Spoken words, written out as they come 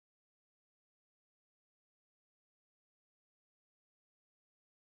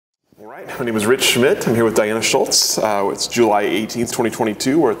All right, my name is Rich Schmidt. I'm here with Diana Schultz. It's July 18th,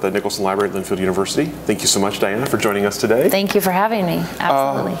 2022. We're at the Nicholson Library at Linfield University. Thank you so much, Diana, for joining us today. Thank you for having me.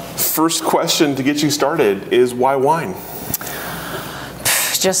 Absolutely. First question to get you started is why wine?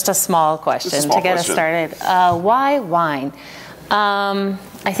 Just a small question to get us started. Why wine?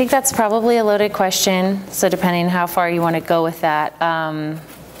 I think that's probably a loaded question, so depending how far you want to go with that. I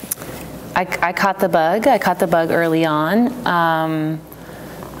caught the bug. I caught the bug early on.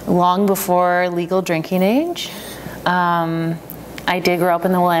 Long before legal drinking age. I did grow up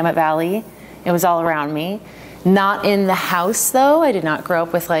in the Willamette Valley. It was all around me. Not in the house though. I did not grow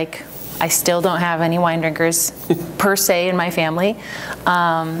up with I still don't have any wine drinkers per se in my family.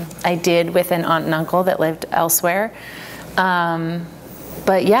 I did with an aunt and uncle that lived elsewhere.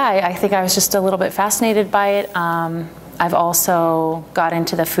 But yeah, I think I was just a little bit fascinated by it. I've also got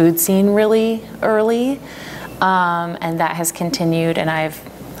into the food scene really early. And that has continued, and I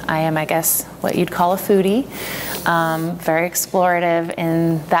am, I guess, what you'd call a foodie. Very explorative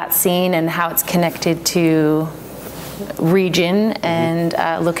in that scene and how it's connected to region and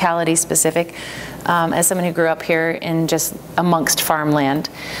locality specific. As someone who grew up here in just amongst farmland,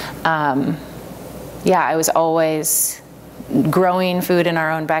 yeah, I was always growing food in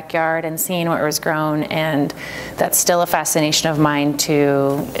our own backyard and seeing what was grown, and that's still a fascination of mine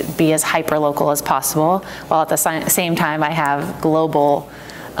to be as hyper-local as possible, while at the same time I have global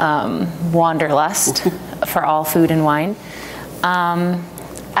wanderlust for all food and wine.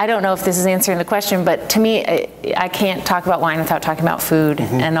 I don't know if this is answering the question, but to me, I can't talk about wine without talking about food,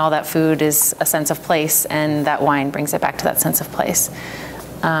 and all that food is a sense of place, and that wine brings it back to that sense of place.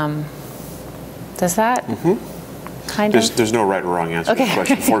 Does that? There's no right or wrong answer to the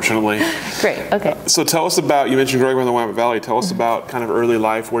question, fortunately. Great, okay. So tell us about, you mentioned growing up in the Willamette Valley. Tell us about kind of early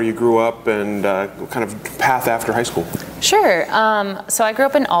life, where you grew up, and kind of path after high school. Sure. So I grew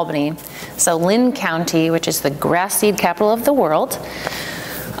up in Albany, so Lynn County, which is the grass seed capital of the world.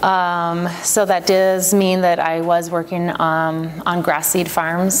 So that does mean that I was working on grass seed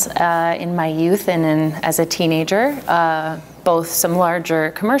farms in my youth and as a teenager. Both some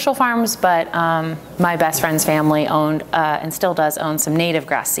larger commercial farms, but my best friend's family owned and still does own some native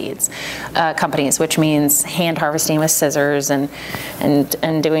grass seeds companies, which means hand harvesting with scissors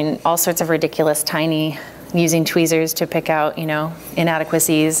and doing all sorts of ridiculous tiny, using tweezers to pick out,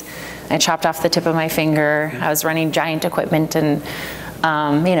 inadequacies. I chopped off the tip of my finger. I was running giant equipment and,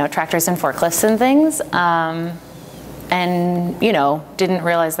 tractors and forklifts and things. And didn't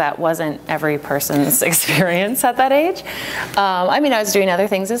realize that wasn't every person's experience at that age. I was doing other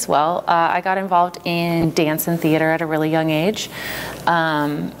things as well. I got involved in dance and theater at a really young age,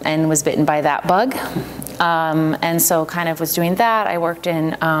 and was bitten by that bug. And so kind of was doing that. I worked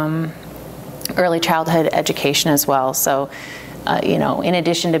in early childhood education as well. So, in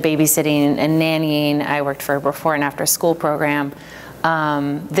addition to babysitting and nannying, I worked for a before and after school program.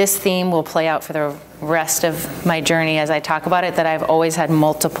 This theme will play out for the rest of my journey as I talk about it, that I've always had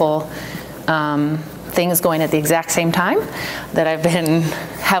multiple things going at the exact same time that I've been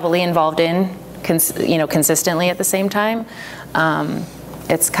heavily involved in, consistently at the same time.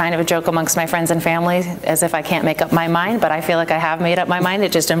 It's kind of a joke amongst my friends and family, as if I can't make up my mind, but I feel like I have made up my mind.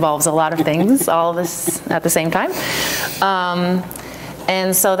 It just involves a lot of things, all of this at the same time.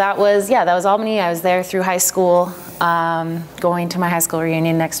 And so that was Albany. I was there through high school, going to my high school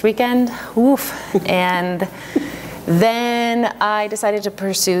reunion next weekend. Oof. And then I decided to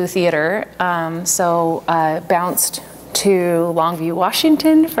pursue theater. So I bounced to Longview,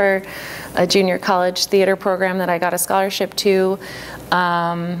 Washington for a junior college theater program that I got a scholarship to,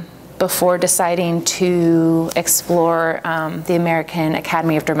 before deciding to explore the American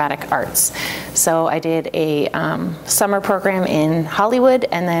Academy of Dramatic Arts. So I did a summer program in Hollywood,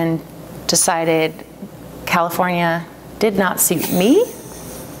 and then decided California did not suit me,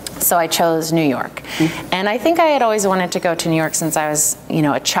 so I chose New York. And I think I had always wanted to go to New York since I was,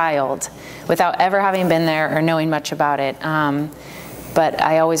 a child, without ever having been there or knowing much about it. But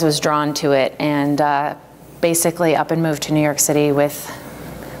I always was drawn to it, and basically up and moved to New York City with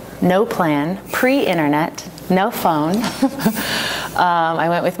no plan, pre-internet, no phone. I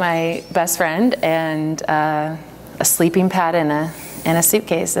went with my best friend and a sleeping pad and a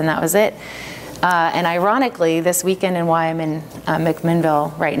suitcase, and that was it. And ironically, this weekend, and why I'm in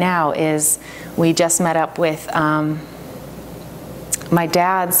McMinnville right now, is we just met up with my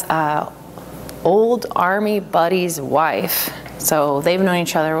dad's old Army buddy's wife. So they've known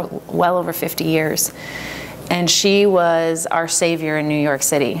each other well over 50 years. And she was our savior in New York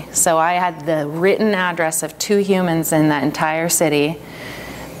City. So I had the written address of 2 humans in that entire city,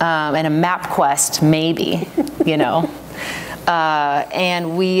 and a MapQuest, maybe,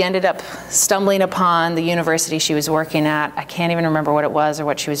 And we ended up stumbling upon the university she was working at. I can't even remember what it was or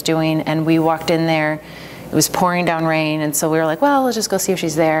what she was doing. And we walked in there. It was pouring down rain. And so we were like, well, let's just go see if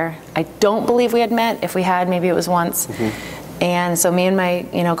she's there. I don't believe we had met. If we had, maybe it was once. And so me and my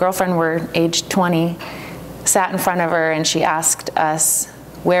girlfriend were age 20, sat in front of her, and she asked us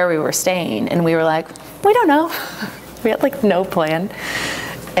where we were staying. And we were like, we don't know. We had like no plan.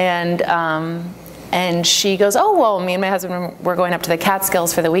 And she goes, oh, well, me and my husband were going up to the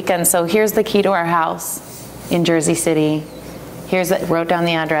Catskills for the weekend, so here's the key to our house in Jersey City. Wrote down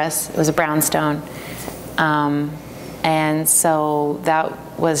the address. It was a brownstone. And so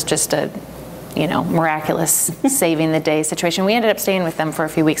that was just a, miraculous saving the day situation. We ended up staying with them for a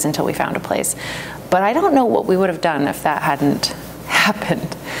few weeks until we found a place. But I don't know what we would have done if that hadn't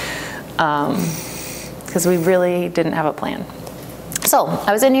happened, because we really didn't have a plan. So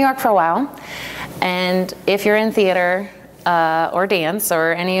I was in New York for a while. And if you're in theater or dance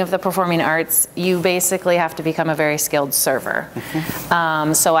or any of the performing arts, you basically have to become a very skilled server.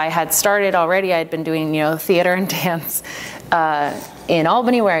 So I had started already. I had been doing theater and dance in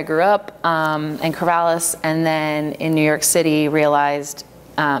Albany, where I grew up, and Corvallis, and then in New York City realized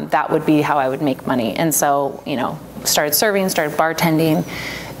that would be how I would make money. And so started serving, started bartending,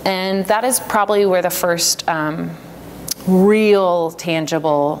 and that is probably where the first real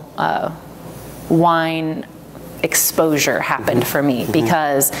tangible wine exposure happened for me,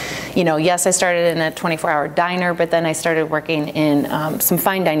 because yes, I started in a 24-hour diner, but then I started working in some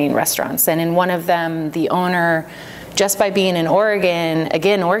fine dining restaurants, and in one of them the owner, just by being in Oregon,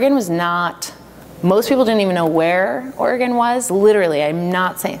 again, Oregon was not, most people didn't even know where Oregon was. Literally, I'm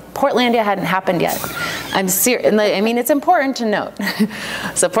not saying, Portlandia hadn't happened yet. I'm serious. I mean, it's important to note.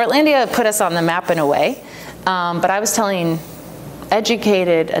 So Portlandia put us on the map in a way, but I was telling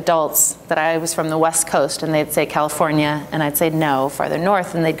educated adults that I was from the West Coast, and they'd say California, and I'd say no, farther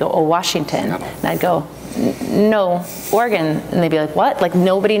north, and they'd go, oh, Washington, and I'd go, no, Oregon, and they'd be like, what? Like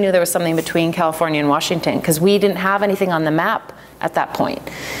nobody knew there was something between California and Washington, because we didn't have anything on the map at that point.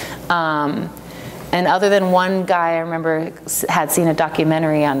 And other than one guy I remember had seen a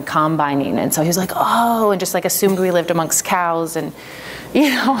documentary on combining, and so he was like, oh, and just like assumed we lived amongst cows and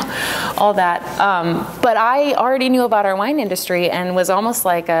all that. But I already knew about our wine industry and was almost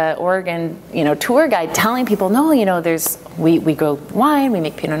like a Oregon, tour guide telling people, no, we grow wine, we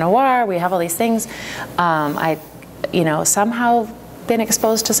make Pinot Noir, we have all these things. I, somehow been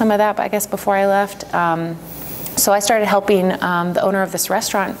exposed to some of that, but I guess before I left. So I started helping the owner of this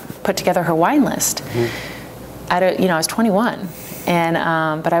restaurant put together her wine list. I was 21,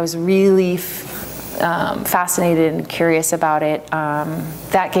 and but I was really fascinated and curious about it.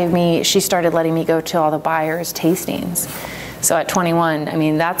 That gave me, she started letting me go to all the buyers' tastings. So at 21, I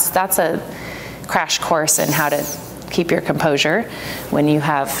mean, that's a crash course in how to keep your composure when you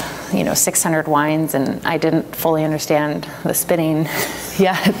have 600 wines, and I didn't fully understand the spinning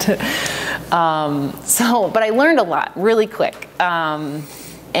yet. But I learned a lot really quick,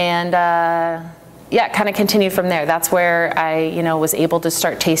 yeah, kind of continued from there. That's where I was able to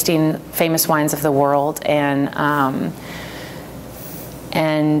start tasting famous wines of the world, and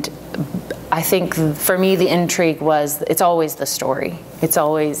I think for me the intrigue was, it's always the story. It's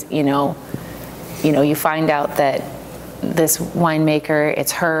always you find out that this winemaker,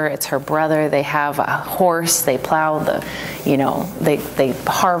 it's her brother, they have a horse, they plow they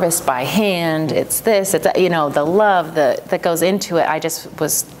harvest by hand, it's this, it's the love that goes into it. I just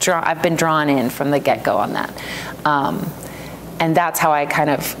I've been drawn in from the get-go on that. And that's how I kind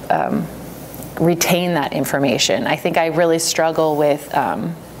of retain that information. I think I really struggle with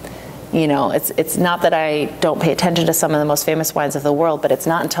it's not that I don't pay attention to some of the most famous wines of the world, but it's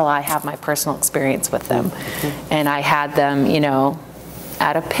not until I have my personal experience with them. And I had them,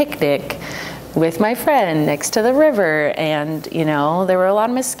 at a picnic with my friend next to the river, and there were a lot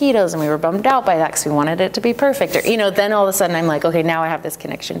of mosquitoes, and we were bummed out by that because we wanted it to be perfect. Or then all of a sudden I'm like, okay, now I have this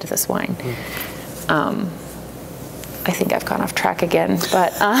connection to this wine. I think I've gone off track again,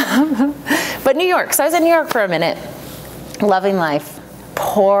 but New York. So I was in New York for a minute, loving life.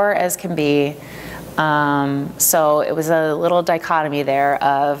 Poor as can be. So it was a little dichotomy there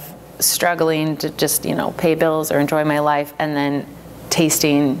of struggling to just, pay bills or enjoy my life, and then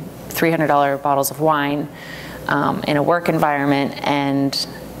tasting $300 bottles of wine in a work environment and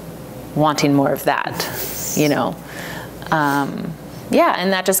wanting more of that, Yeah,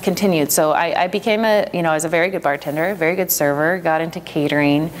 and that just continued. So I became I was a very good bartender, very good server, got into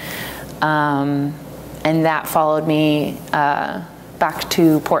catering, and that followed me back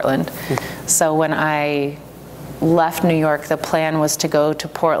to Portland. So when I left New York, the plan was to go to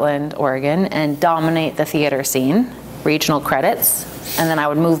Portland, Oregon, and dominate the theater scene regional credits, and then I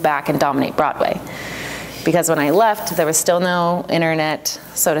would move back and dominate Broadway. Because when I left, there was still no internet,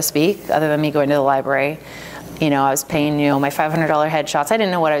 so to speak, other than me going to the library. You know, I was paying, you know, my $500 headshots. I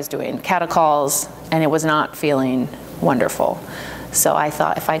didn't know what I was doing, cattle calls, and it was not feeling wonderful. So I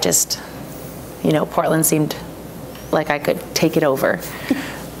thought if I just, you know, Portland seemed like I could take it over.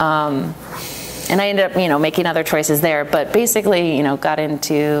 And I ended up, you know, making other choices there, but basically, you know, got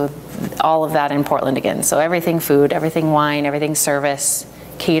into all of that in Portland again. So everything food, everything wine, everything service,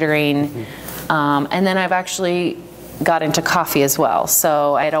 catering, and then I've actually got into coffee as well.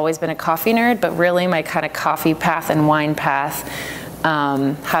 So I had always been a coffee nerd, but really my kind of coffee path and wine path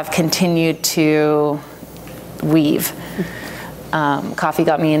have continued to weave. Coffee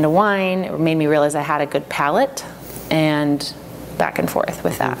got me into wine. It made me realize I had a good palate, and back and forth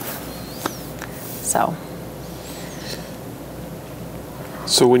with that.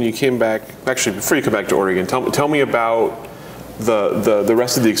 So when you came back, actually before you come back to Oregon, tell me about the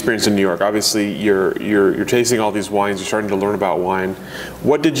rest of the experience in New York. Obviously, you're tasting all these wines. You're starting to learn about wine.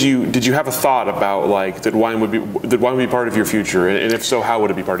 What did you have a thought about, like, that wine would be part of your future, and if so, how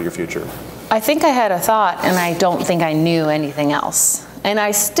would it be part of your future? I think I had a thought, and I don't think I knew anything else, and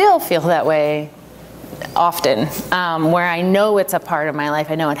I still feel that way often, where I know it's a part of my life.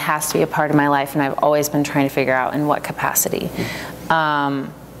 I know it has to be a part of my life, and I've always been trying to figure out in what capacity.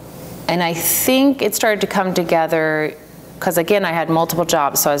 And I think it started to come together because, again, I had multiple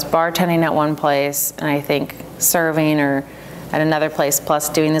jobs. So I was bartending at one place, and I think serving or at another place, plus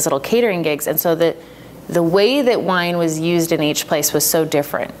doing these little catering gigs. And so the way that wine was used in each place was so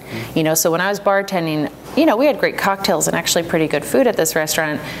different. You know, so when I was bartending, you know, we had great cocktails and actually pretty good food at this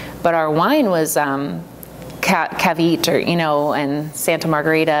restaurant, but our wine was Cavite, or, you know, and Santa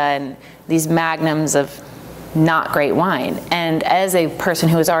Margarita, and these magnums of not great wine. And as a person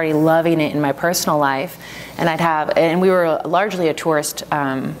who was already loving it in my personal life, and we were largely a tourist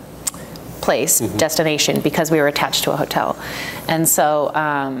place, destination, because we were attached to a hotel. And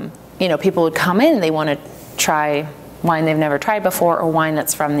so, you know, people would come in, they want to try wine they've never tried before, or wine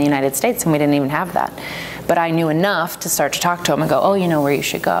that's from the United States, and we didn't even have that. But I knew enough to start to talk to them and go, oh, you know where you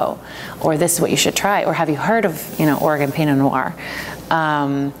should go, or this is what you should try, or have you heard of, you know, Oregon Pinot Noir?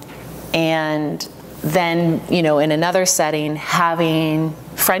 And then, you know, in another setting, having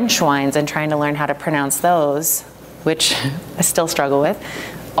French wines and trying to learn how to pronounce those, which I still struggle with,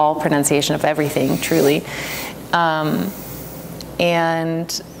 all pronunciation of everything, truly.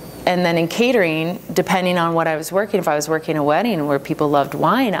 And then in catering, depending on what I was working, if I was working a wedding where people loved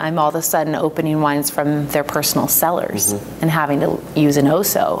wine, I'm all of a sudden opening wines from their personal cellars and having to use an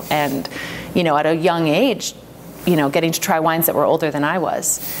OSO. And, you know, at a young age, you know, getting to try wines that were older than I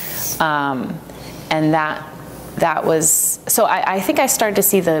was. And that was, so I think I started to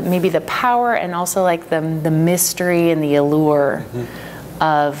see maybe the power and also like the mystery and the allure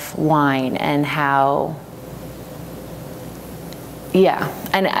of wine, and how, yeah,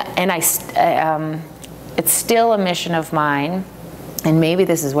 and it's still a mission of mine, and maybe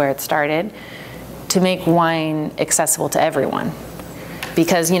this is where it started, to make wine accessible to everyone.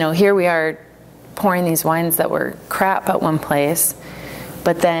 Because, you know, here we are pouring these wines that were crap at one place,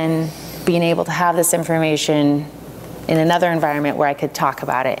 but then being able to have this information in another environment where I could talk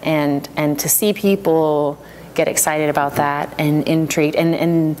about it, and to see people get excited about that and intrigued,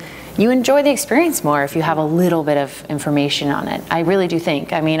 and you enjoy the experience more if you have a little bit of information on it. I really do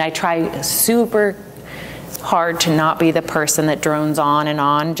think. I mean, I try super hard to not be the person that drones on and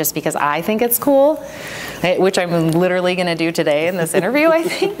on just because I think it's cool, which I'm literally going to do today in this interview, I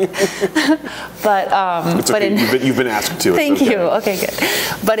think. But it's okay. You've been asked to. Thank you. Okay, good.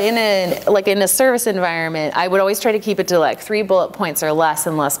 But in a service environment, I would always try to keep it to like 3 bullet points or less,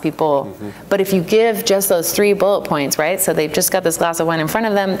 unless people. But if you give just those 3 bullet points, right? So they've just got this glass of wine in front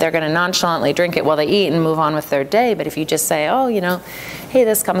of them. They're going to nonchalantly drink it while they eat and move on with their day. But if you just say, oh, you know, hey,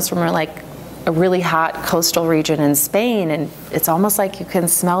 this comes from like a really hot coastal region in Spain, and it's almost like you can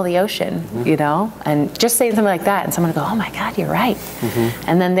smell the ocean, you know, and just saying something like that, and someone will go, oh my God, you're right.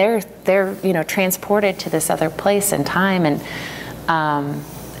 And then they're you know, transported to this other place and time, and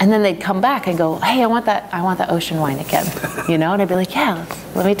then they'd come back and go, hey, I want that ocean wine again, you know, and I'd be like, yeah,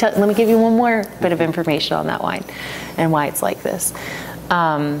 let me give you one more bit of information on that wine and why it's like this.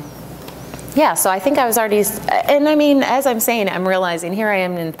 Yeah, so I think I was already, and I mean, as I'm saying, I'm realizing here I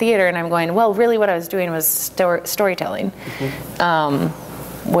am in theater, and I'm going, well, really what I was doing was storytelling,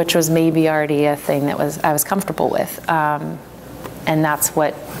 which was maybe already a thing that I was comfortable with, and that's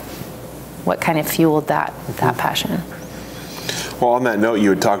what kind of fueled that passion. Well, on that note,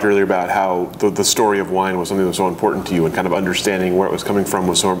 you had talked earlier about how the story of wine was something that was so important to you, and kind of understanding where it was coming from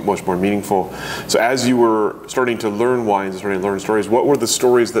was so much more meaningful. So as you were starting to learn wines and starting to learn stories, what were the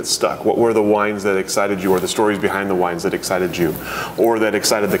stories that stuck? What were the wines that excited you, or the stories behind the wines that excited you, or that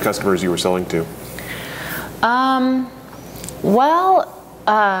excited the customers you were selling to?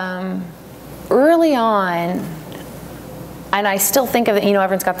 Early on, and I still think of it, you know,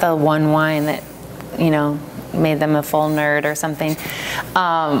 everyone's got the one wine that, you know, made them a full nerd or something.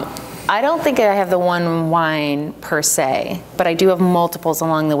 I don't think I have the one wine per se, but I do have multiples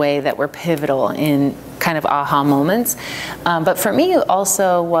along the way that were pivotal in kind of aha moments. But for me, it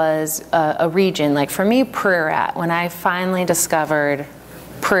also was a region. Like for me, Priorat, when I finally discovered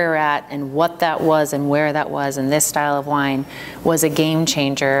Priorat and what that was and where that was and this style of wine was a game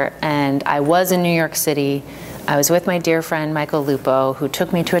changer. And I was in New York City. I was with my dear friend Michael Lupo, who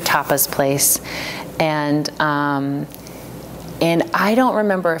took me to a tapas place. And I don't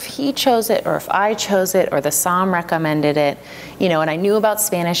remember if he chose it or if I chose it or the Somm recommended it, you know, and I knew about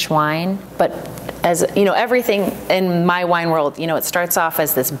Spanish wine, but as, you know, everything in my wine world, you know, it starts off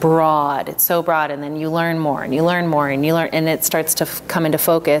as this broad, it's so broad, and then you learn more and you learn more and you learn, and it starts to come into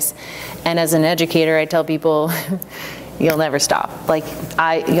focus. And as an educator, I tell people, you'll never stop. Like,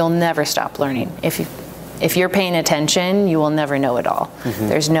 you'll never stop learning. If you're paying attention, you will never know it all. Mm-hmm.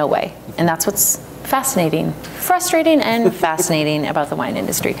 There's no way. And that's what's fascinating, frustrating and fascinating about the wine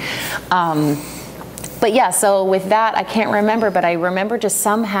industry. But yeah, so with that, I can't remember, but I remember just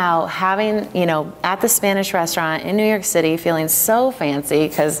somehow having, you know, at the Spanish restaurant in New York City, feeling so fancy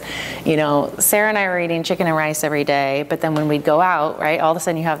because, you know, Sarah and I were eating chicken and rice every day, but then when we'd go out, right, all of a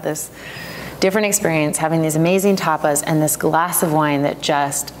sudden you have this different experience, having these amazing tapas and this glass of wine that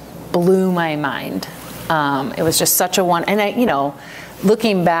just blew my mind. It was just such a one, and I, you know,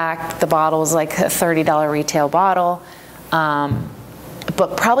 looking back, the bottle was like a $30 retail bottle,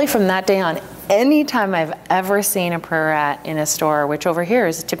 but probably from that day on, any time I've ever seen a Priorat in a store, which over here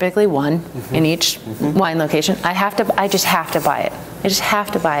is typically one mm-hmm. in each mm-hmm. wine location, I just have to buy it. I just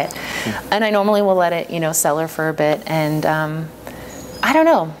have to buy it. Mm-hmm. And I normally will let it, you know, cellar for a bit, and I don't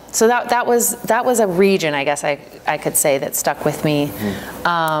know. So that was a region, I guess I could say, that stuck with me.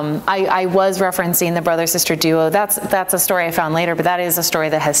 Mm-hmm. I was referencing the brother-sister duo. That's a story I found later, but that is a story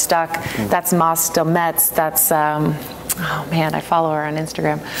that has stuck. Mm-hmm. That's Mas de Metz. That's oh man, I follow her on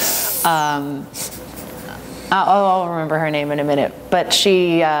Instagram. I'll remember her name in a minute. But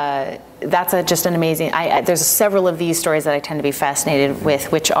she, that's just an amazing, there's several of these stories that I tend to be fascinated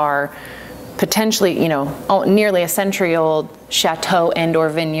with, which are potentially, you know, nearly a century-old chateau and or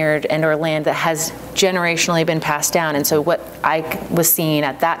vineyard and or land that has generationally been passed down. And so what I was seeing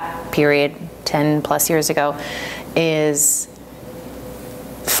at that period, 10 plus years ago, is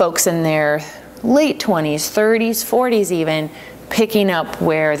folks in their late 20s, 30s, 40s even, picking up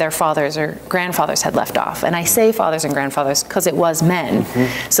where their fathers or grandfathers had left off. And I say fathers and grandfathers because it was men.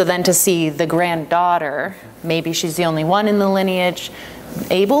 Mm-hmm. So then to see the granddaughter, maybe she's the only one in the lineage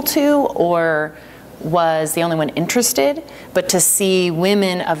able to, or was the only one interested, but to see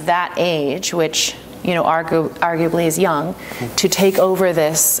women of that age, which, you know, arguably is young, mm-hmm. to take over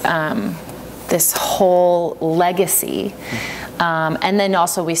this this whole legacy. And then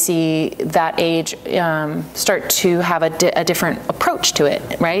also we see that age start to have a different approach to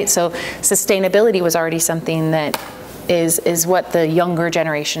it, right? So sustainability was already something that is what the younger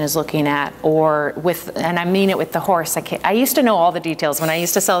generation is looking at, or with, and I mean it with the horse. I used to know all the details when I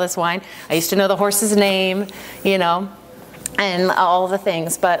used to sell this wine. I used to know the horse's name, you know, and all the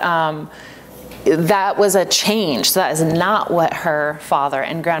things, but that was a change. So that is not what her father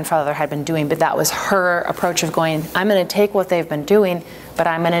and grandfather had been doing, but that was her approach of going, I'm going to take what they've been doing, but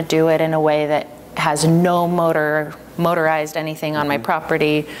I'm going to do it in a way that has no motorized anything on my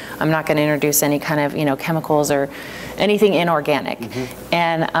property. I'm not going to introduce any kind of, you know, chemicals or anything inorganic. Mm-hmm.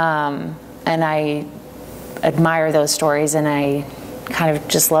 And I admire those stories, and I kind of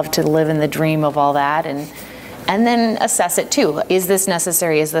just love to live in the dream of all that, and then assess it too. Is this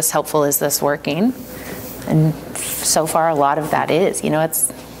necessary? Is this helpful? Is this working? And so far, a lot of that is. You know,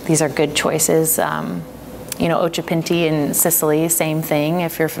 these are good choices. You know, Occhipinti in Sicily, same thing,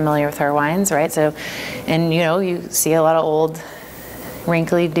 if you're familiar with her wines, right? So, and you know, you see a lot of old,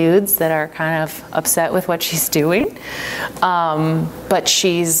 wrinkly dudes that are kind of upset with what she's doing. But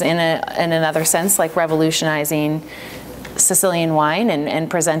she's, in another sense, like revolutionizing Sicilian wine and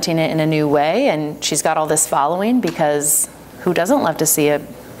presenting it in a new way. And she's got all this following, because who doesn't love to see a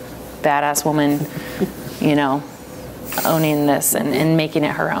badass woman, you know, owning this and making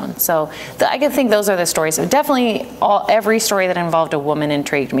it her own. So I can think those are the stories. So definitely every story that involved a woman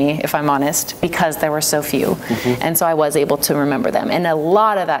intrigued me, if I'm honest, because there were so few. And so I was able to remember them. And a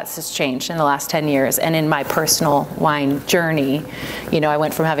lot of that has changed in the last 10 years. And in my personal wine journey, you know, I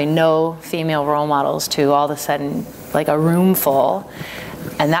went from having no female role models to all of a sudden like a room full.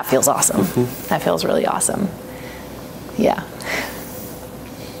 And that feels awesome. That feels really awesome. Yeah.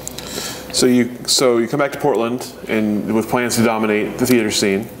 So you come back to Portland and with plans to dominate the theater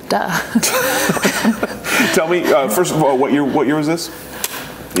scene. Duh. Tell me, first of all, what year was this?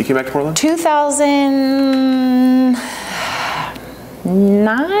 You came back to Portland?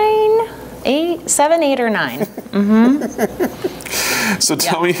 2009, 7, 8, or 9. So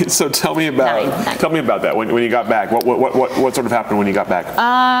tell me about that. When you got back, what sort of happened when you got back?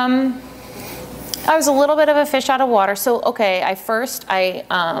 I was a little bit of a fish out of water. So, okay, I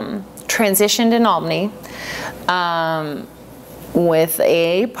transitioned in Albany with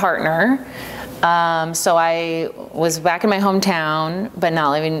a partner. So I was back in my hometown, but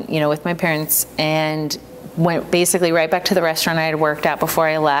not living, you know, with my parents, and went basically right back to the restaurant I had worked at before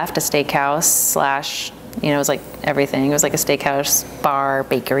I left, a steakhouse / you know, it was like everything. It was like a steakhouse, bar,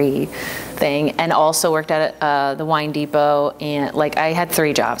 bakery thing, and also worked at the wine depot. And like I had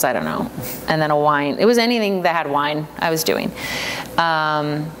 3 jobs, I don't know, and then a wine. It was anything that had wine I was doing,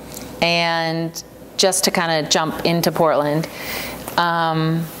 and just to kind of jump into Portland,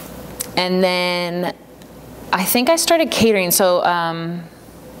 and then I think I started catering. So.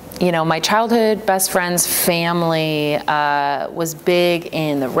 You know, my childhood best friend's family was big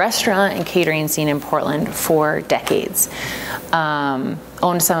in the restaurant and catering scene in Portland for decades.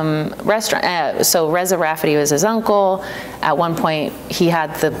 Owned some restaurant, so Reza Rafferty was his uncle. At one point, he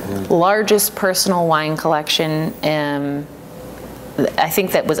had the largest personal wine collection, I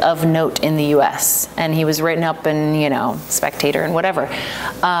think that was of note in the U.S. And he was written up in, you know, Spectator and whatever.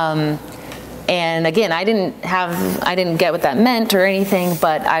 And again, I didn't get what that meant or anything,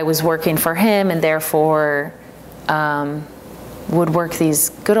 but I was working for him and therefore would work these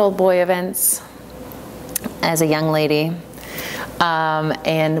good old boy events as a young lady,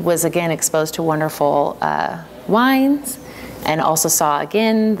 and was again exposed to wonderful wines, and also saw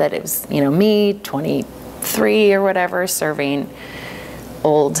again that it was, you know, me, 23 or whatever, serving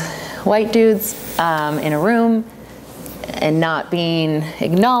old white dudes in a room and not being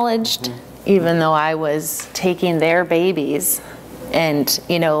acknowledged. Even though I was taking their babies, and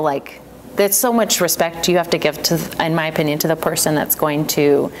you know, like there's so much respect you have to give to, in my opinion, to the person that's going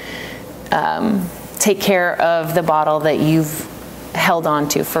to take care of the bottle that you've held on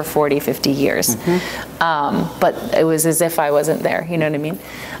to for 40, 50 years. But it was as if I wasn't there, you know what I mean?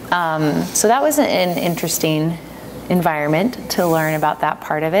 So that was an interesting environment to learn about that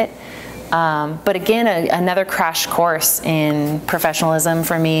part of it. But again, another crash course in professionalism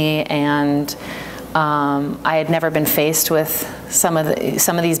for me, and I had never been faced with some of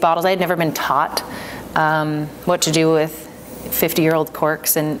these bottles. I had never been taught what to do with 50-year-old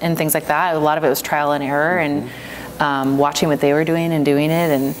corks and things like that. A lot of it was trial and error, and watching what they were doing and doing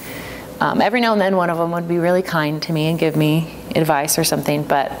it. And every now and then, one of them would be really kind to me and give me advice or something.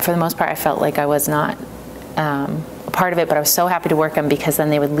 But for the most part, I felt like I was not a part of it. But I was so happy to work them, because then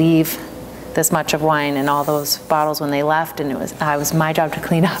they would leave this much of wine and all those bottles when they left, and it was my job to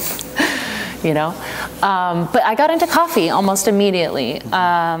clean up, you know. But I got into coffee almost immediately.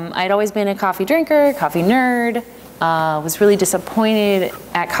 I'd always been a coffee drinker, coffee nerd. Was really disappointed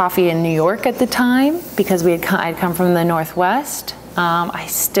at coffee in New York at the time, because I'd come from the Northwest. I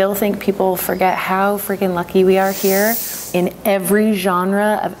still think people forget how freaking lucky we are here in every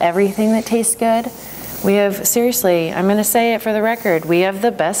genre of everything that tastes good. We have, seriously, I'm going to say it for the record, we have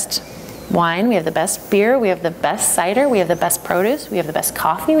the best wine, we have the best beer, we have the best cider, we have the best produce, we have the best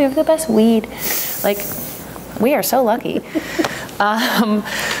coffee, we have the best weed. Like, we are so lucky.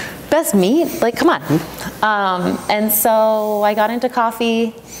 Best meat, like, come on. And so I got into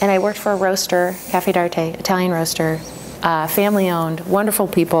coffee, and I worked for a roaster, Cafe d'Arte, Italian roaster, family owned, wonderful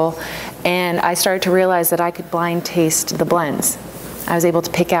people, and I started to realize that I could blind taste the blends. I was able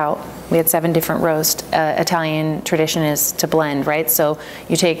to pick out. We had 7 different roast. Italian tradition is to blend, right? So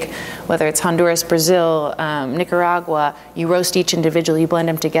you take, whether it's Honduras, Brazil, Nicaragua, you roast each individually, you blend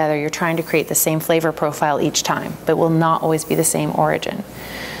them together. You're trying to create the same flavor profile each time, but will not always be the same origin.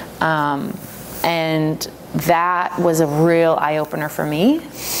 And that was a real eye-opener for me,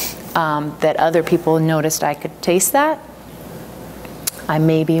 that other people noticed I could taste that. I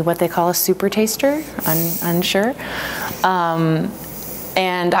may be what they call a super taster, unsure.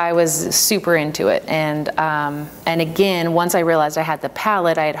 And I was super into it. And again, once I realized I had the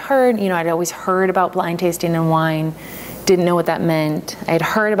palate, I had heard, you know, I'd always heard about blind tasting and wine, didn't know what that meant. I had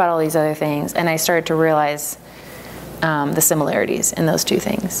heard about all these other things, and I started to realize the similarities in those two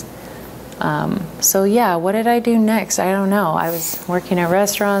things. So yeah, what did I do next? I don't know. I was working at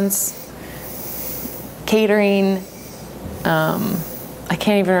restaurants, catering, I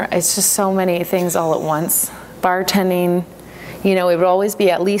can't even, it's just so many things all at once. Bartending, you know, it would always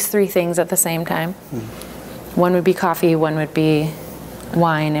be at least 3 things at the same time. One would be coffee, one would be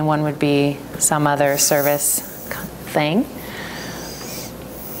wine, and one would be some other service thing.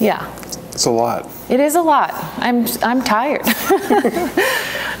 Yeah. It's a lot. It is a lot. I'm tired.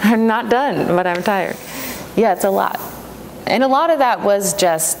 I'm not done, but I'm tired. Yeah, it's a lot. And a lot of that was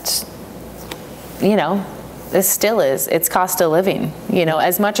just, you know, this still is, it's cost of living. You know,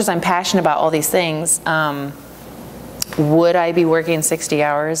 as much as I'm passionate about all these things, would I be working 60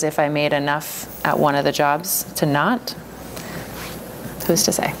 hours if I made enough at one of the jobs to not? Who's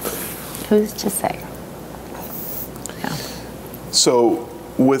to say? Who's to say? Yeah. So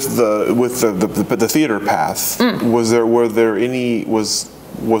with the theater path,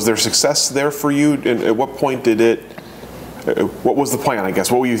 was there success there for you? And at what point did it? What was the plan? I guess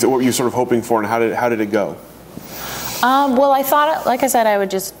what were you sort of hoping for, and how did it go? Well, I thought, like I said, I would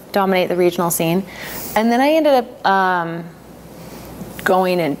just dominate the regional scene, and then I ended up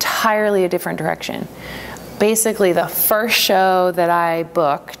going entirely a different direction. Basically, the first show that I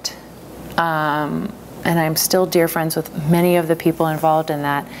booked, and I'm still dear friends with many of the people involved in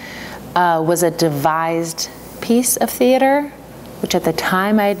that, was a devised piece of theater, which at the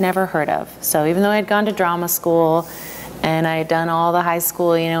time I had never heard of. So even though I had gone to drama school and I had done all the high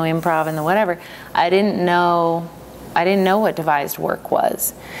school, you know, improv and the whatever, I didn't know what devised work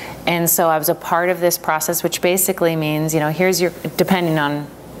was. And so I was a part of this process, which basically means, you know, depending on,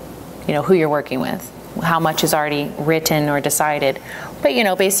 you know, who you're working with, how much is already written or decided. But, you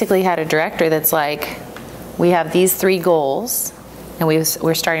know, basically had a director that's like, we have these 3 goals, and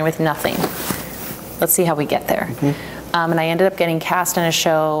we're starting with nothing. Let's see how we get there. And I ended up getting cast in a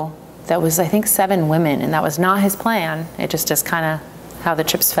show that was, I think, 7 women, and that was not his plan. It just is kind of how the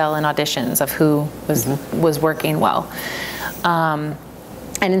chips fell in auditions of who was working well.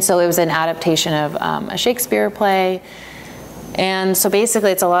 And so it was an adaptation of a Shakespeare play. And so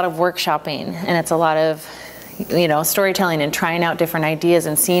basically it's a lot of workshopping, and it's a lot of, you know, storytelling and trying out different ideas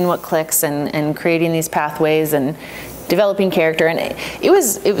and seeing what clicks and creating these pathways and developing character. And it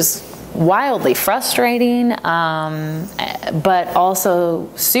was wildly frustrating, but also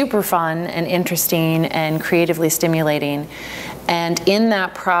super fun and interesting and creatively stimulating. And in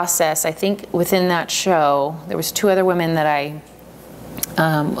that process, I think within that show, there was 2 other women that I,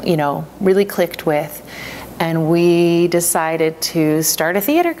 you know, really clicked with. And we decided to start a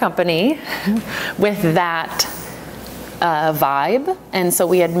theater company with that vibe. And so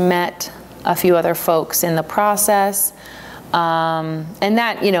we had met a few other folks in the process. And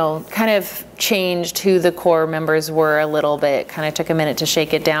that, you know, kind of changed who the core members were a little bit, kind of took a minute to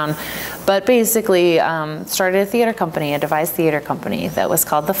shake it down. But basically started a theater company, a devised theater company that was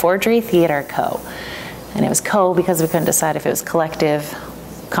called the Forgery Theater Co. And it was co because we couldn't decide if it was collective,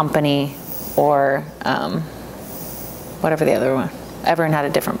 company, or whatever the other one. Everyone had a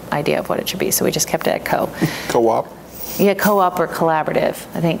different idea of what it should be, so we just kept it at co. Co-op? Yeah, co-op or collaborative,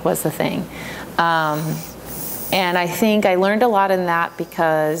 I think was the thing. And I think I learned a lot in that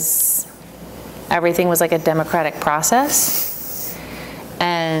because everything was like a democratic process.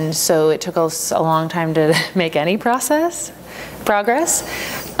 And so it took us a long time to make any progress.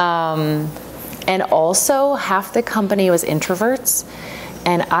 And also half the company was introverts.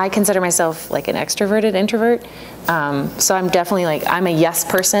 And I consider myself like an extroverted introvert. So I'm definitely like, I'm a yes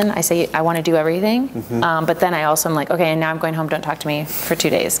person. I say I want to do everything. But then I also am like, okay, and now I'm going home, don't talk to me for 2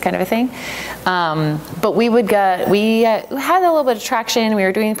 days kind of a thing. But we had a little bit of traction. We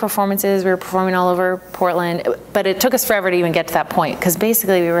were doing performances. We were performing all over Portland. But it took us forever to even get to that point because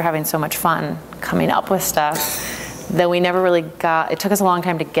basically we were having so much fun coming up with stuff that we never really got. It took us a long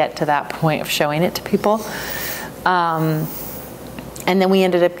time to get to that point of showing it to people. And then we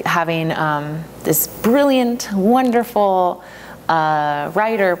ended up having this brilliant, wonderful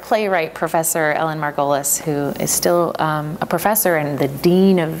writer, playwright, Professor Ellen Margolis, who is still a professor and the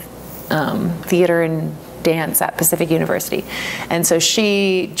dean of theater and dance at Pacific University. And so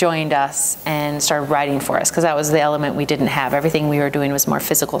she joined us and started writing for us because that was the element we didn't have. Everything we were doing was more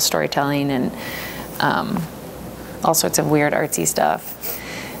physical storytelling and all sorts of weird artsy stuff.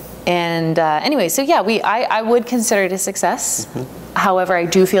 And anyway, so yeah, I would consider it a success. However, I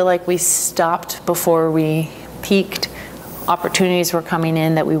do feel like we stopped before we peaked. Opportunities were coming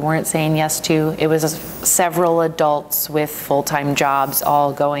in that we weren't saying yes to. It was several adults with full-time jobs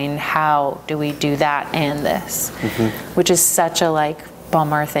all going, how do we do that and this? Which is such a like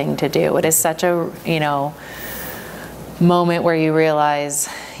bummer thing to do. It is such a, you know, moment where you realize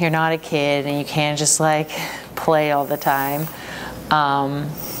you're not a kid and you can't just like play all the time.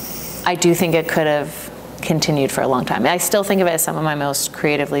 I do think it could have continued for a long time. I still think of it as some of my most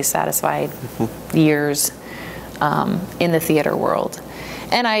creatively satisfied years in the theater world.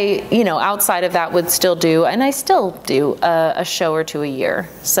 And I, you know, outside of that would still do, and I still do a show or two a year.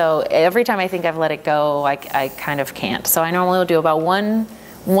 So every time I think I've let it go, I kind of can't. So I normally will do about one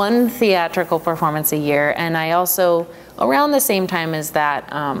theatrical performance a year. And I also, around the same time as that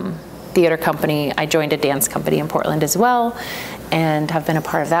theater company, I joined a dance company in Portland as well, and have been a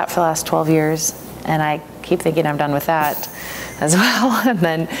part of that for the last 12 years. And I keep thinking I'm done with that as well. And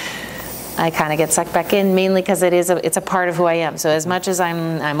then I kind of get sucked back in, mainly because it's a part of who I am. So as much as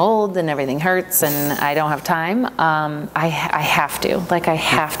I'm old and everything hurts and I don't have time, I have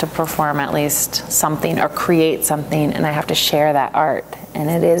to perform at least something or create something, and I have to share that art. And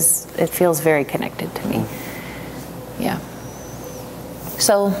it feels very connected to me. Yeah.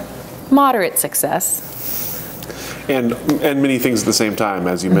 So moderate success. And many things at the same time,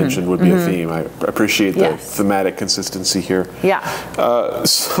 as you mentioned, would be a theme. I appreciate the thematic consistency here. Yeah.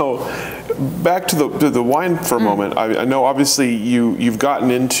 So back to the wine for a moment. I know obviously you've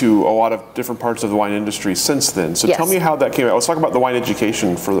gotten into a lot of different parts of the wine industry since then. So tell me how that came out. Let's talk about the wine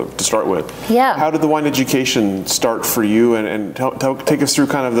education to start with. Yeah. How did the wine education start for you, and take us through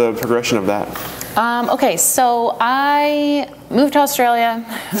kind of the progression of that? Okay, so I moved to Australia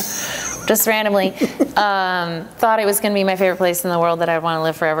just randomly. Thought it was going to be my favorite place in the world, that I'd want to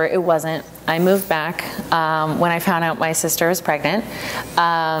live forever. It wasn't. I moved back when I found out my sister was pregnant.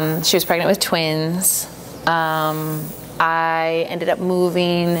 She was pregnant with twins. I ended up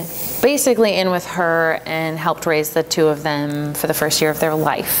moving basically in with her and helped raise the two of them for the first year of their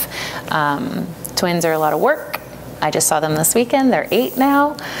life. Twins are a lot of work. I just saw them this weekend. They're 8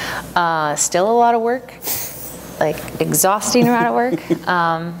 now. Still a lot of work, like exhausting amount of work.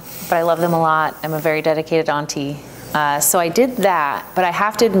 But I love them a lot. I'm a very dedicated auntie. So I did that, but I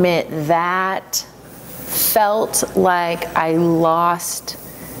have to admit that felt like I lost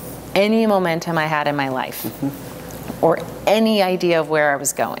any momentum I had in my life or any idea of where I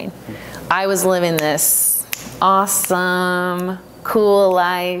was going. I was living this awesome, cool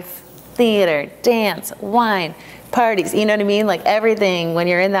life, theater, dance, wine, parties, you know what I mean? Like everything, when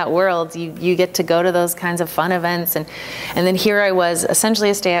you're in that world, you get to go to those kinds of fun events. And then here I was, essentially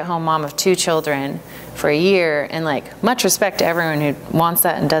a stay-at-home mom of 2 children for a year, and like much respect to everyone who wants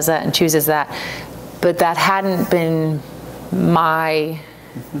that and does that and chooses that. But that hadn't been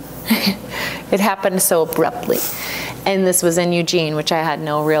it happened so abruptly. And this was in Eugene, which I had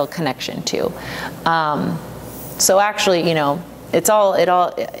no real connection to. So actually, you know,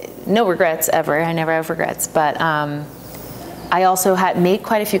 no regrets ever. I never have regrets. But I also had made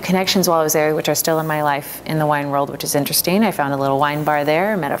quite a few connections while I was there, which are still in my life in the wine world, which is interesting. I found a little wine bar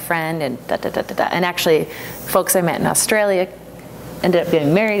there, met a friend, and da-da-da-da-da. And actually, folks I met in Australia ended up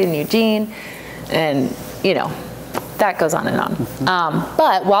getting married in Eugene. And, you know, that goes on and on.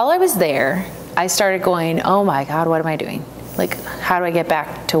 But while I was there, I started going, oh my God, what am I doing? Like, how do I get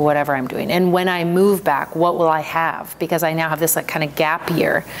back to whatever I'm doing? And when I move back, what will I have? Because I now have this like kind of gap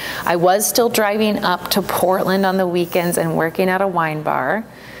year. I was still driving up to Portland on the weekends and working at a wine bar,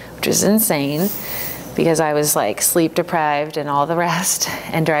 which is insane because I was like sleep deprived and all the rest,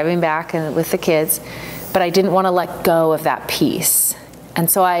 and driving back and with the kids. But I didn't want to let go of that piece.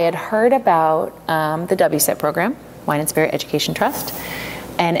 And so I had heard about the WSET program, Wine and Spirit Education Trust.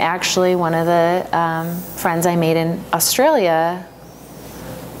 And actually, one of the friends I made in Australia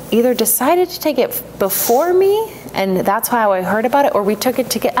either decided to take it before me, and that's how I heard about it, or we took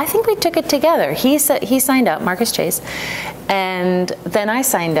it together. I think we took it together. He signed up, Marcus Chase, and then I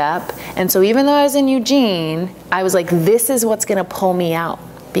signed up. And so even though I was in Eugene, I was like, this is what's going to pull me out,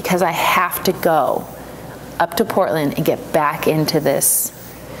 because I have to go up to Portland and get back into this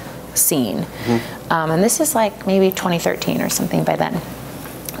scene. And this is like maybe 2013 or something by then.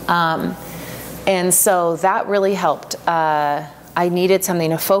 And so that really helped. I needed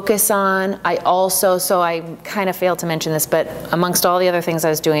something to focus on. I kind of failed to mention this, but amongst all the other things I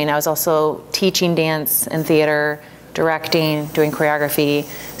was doing, I was also teaching dance and theater, directing, doing choreography.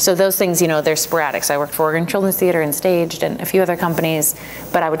 So those things, you know, they're sporadic. So I worked for Oregon Children's Theater and Staged and a few other companies,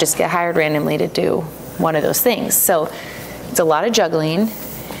 but I would just get hired randomly to do one of those things. So it's a lot of juggling,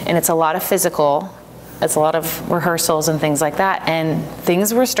 and it's a lot of physical. It's a lot of rehearsals and things like that, and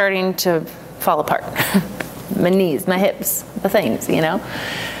things were starting to fall apart. My knees, my hips, the things, you know?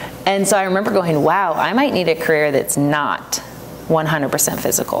 And so I remember going, wow, I might need a career that's not 100%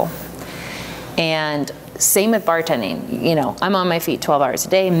 physical. And same with bartending. You know, I'm on my feet 12 hours a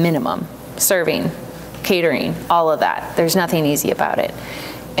day minimum, serving, catering, all of that. There's nothing easy about it.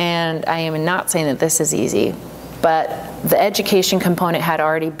 And I am not saying that this is easy, but the education component had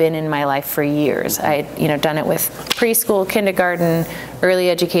already been in my life for years. I had, you know, done it with preschool, kindergarten, early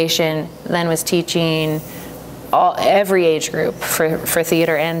education, then was teaching every age group for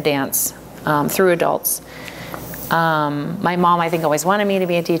theater and dance through adults. My mom, I think, always wanted me to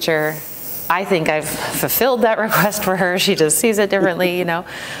be a teacher. I think I've fulfilled that request for her. She just sees it differently, you know.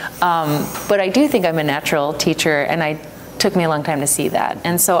 But I do think I'm a natural teacher, and it took me a long time to see that.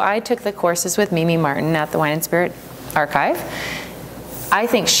 And so I took the courses with Mimi Martin at the Wine and Spirit Archive. I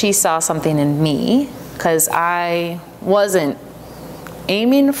think she saw something in me, because I wasn't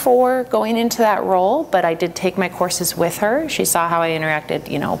aiming for going into that role, but I did take my courses with her. She saw how I interacted,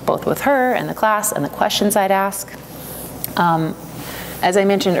 you know, both with her and the class and the questions I'd ask. As I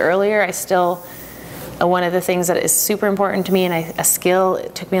mentioned earlier, I still, one of the things that is super important to me, and a skill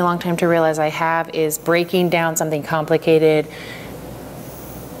it took me a long time to realize I have, is breaking down something complicated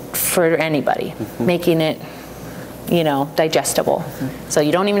for anybody, making it, you know, digestible. So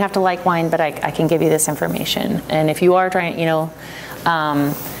you don't even have to like wine, but I can give you this information. And if you are trying, you know,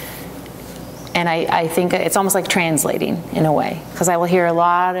 and I think it's almost like translating in a way, because I will hear a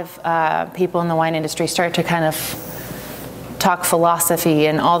lot of people in the wine industry start to kind of talk philosophy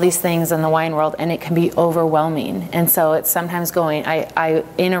and all these things in the wine world, and it can be overwhelming. And so it's sometimes going,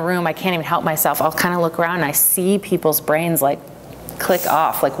 in a room, I can't even help myself. I'll kind of look around and I see people's brains like click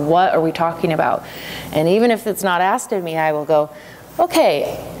off, like, what are we talking about? And even if it's not asked of me, I will go,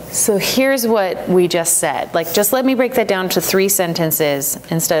 okay, so here's what we just said. Like, just let me break that down to 3 sentences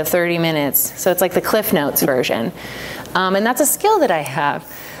instead of 30 minutes. So it's like the Cliff Notes version. And that's a skill that I have,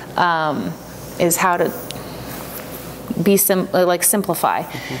 is how to be simplify.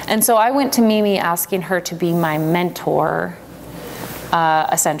 And so I went to Mimi asking her to be my mentor,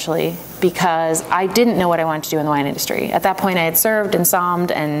 essentially, because I didn't know what I wanted to do in the wine industry. At that point, I had served and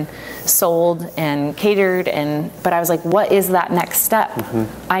sommed and sold and catered, but I was like, what is that next step?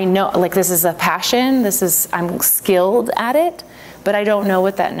 I know, like, this is a passion, I'm skilled at it, but I don't know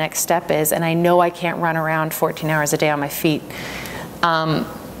what that next step is, and I know I can't run around 14 hours a day on my feet.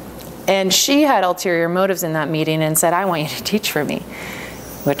 And she had ulterior motives in that meeting and said, I want you to teach for me,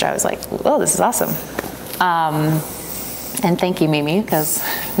 which I was like, oh, this is awesome. And thank you, Mimi, because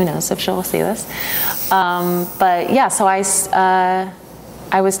who knows if she'll see this. But yeah, so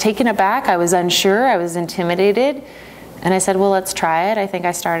I was taken aback, I was unsure, I was intimidated, and I said, well, let's try it. I think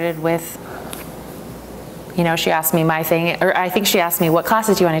I started with, you know, she asked me my thing, or I think she asked me, what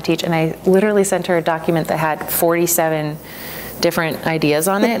classes do you want to teach? And I literally sent her a document that had 47 different ideas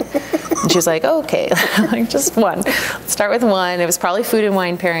on it. And she was like, oh, okay, like, just one. Let's start with one. It was probably food and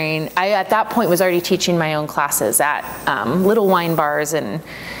wine pairing. I, at that point, was already teaching my own classes at little wine bars, and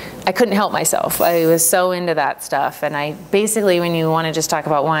I couldn't help myself. I was so into that stuff. And I basically, when you want to just talk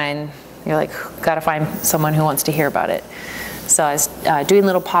about wine, you're like, got to find someone who wants to hear about it. So I was doing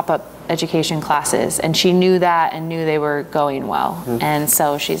little pop-up education classes, and she knew that and knew they were going well. And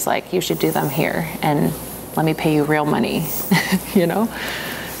so she's like, you should do them here, and let me pay you real money, you know?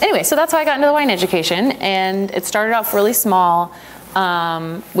 Anyway, so that's how I got into the wine education, and it started off really small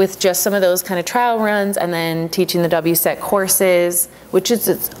with just some of those kind of trial runs, and then teaching the WSET courses, which is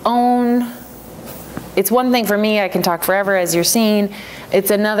its own, it's one thing for me, I can talk forever as you're seeing.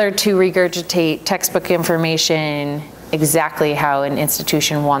 It's another to regurgitate textbook information exactly how an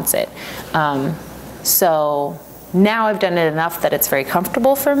institution wants it. So now I've done it enough that it's very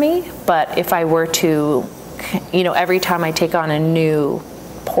comfortable for me, but if I were to, you know, every time I take on a new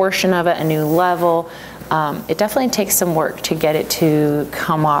portion of it, a new level, it definitely takes some work to get it to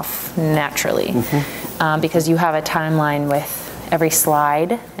come off naturally, because you have a timeline with every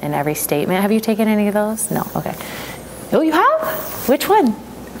slide and every statement. Have you taken any of those? No, okay. Oh, you have? Which one?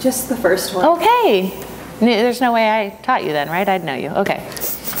 Just the first one. Okay. There's no way I taught you then, right? I'd know you. Okay.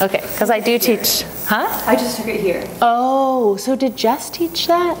 Okay, because I do teach, huh? I just took it here. Oh, so did Jess teach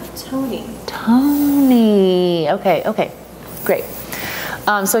that? Tony. Tony. Okay, okay, great.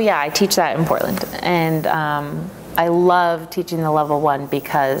 So yeah, I teach that in Portland, and I love teaching the level 1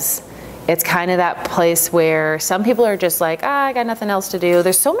 because it's kind of that place where some people are just like, I got nothing else to do.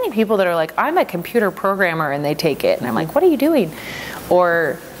 There's so many people that are like, I'm a computer programmer, and they take it, and I'm like, what are you doing?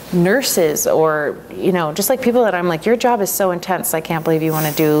 Or nurses, or, you know, just like people that I'm like, your job is so intense, I can't believe you want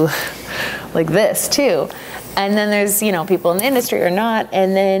to do like this too. And then there's, you know, people in the industry or not,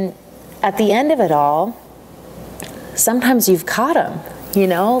 and then at the end of it all, sometimes you've caught them. you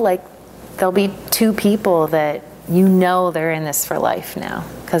know, like there'll be two people that you know they're in this for life now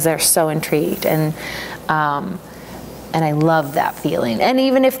because they're so intrigued, and I love that feeling. And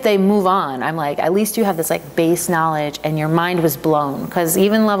even if they move on, I'm like, at least you have this like base knowledge and your mind was blown, because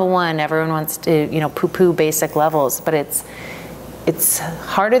even level 1, everyone wants to, you know, poo-poo basic levels, but it's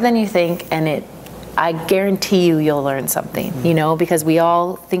harder than you think, and I guarantee you'll learn something, you know, because we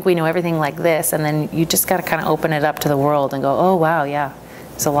all think we know everything like this, and then you just got to kind of open it up to the world and go, oh wow, yeah,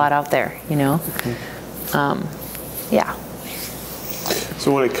 there's a lot out there, you know. Yeah.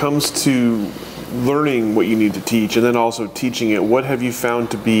 So when it comes to learning what you need to teach and then also teaching it, what have you found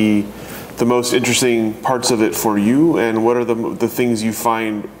to be the most interesting parts of it for you, and what are the things you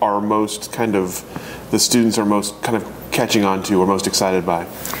find are most kind of, the students are most kind of catching on to or most excited by?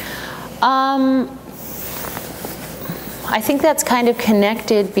 I think that's kind of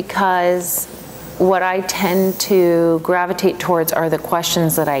connected, because what I tend to gravitate towards are the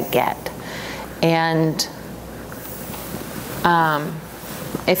questions that I get. And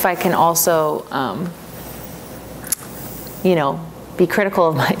if I can also, you know, be critical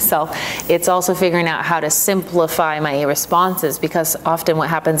of myself, it's also figuring out how to simplify my responses, because often what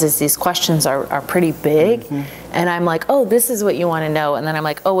happens is these questions are pretty big, and I'm like, oh, this is what you want to know, and then I'm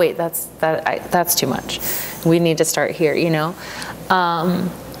like, oh wait, that's too much. We need to start here, you know.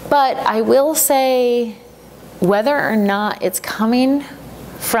 But I will say, whether or not it's coming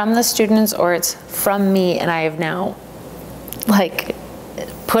from the students or it's from me, and I have now like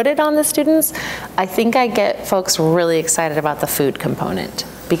put it on the students, I think I get folks really excited about the food component,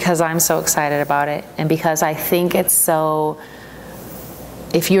 because I'm so excited about it, and because I think it's so,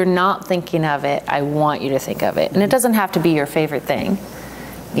 if you're not thinking of it, I want you to think of it. And it doesn't have to be your favorite thing,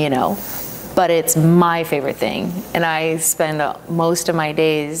 you know, but it's my favorite thing. And I spend most of my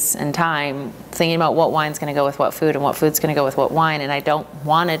days and time thinking about what wine's gonna go with what food, and what food's gonna go with what wine, and I don't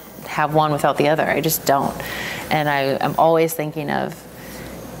want to have one without the other. I just don't. And I'm always thinking of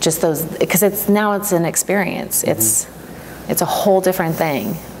just those, because it's an experience. It's a whole different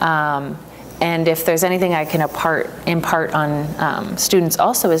thing. And if there's anything I can impart on students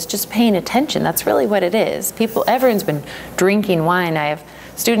also, is just paying attention. That's really what it is. Everyone's been drinking wine. I have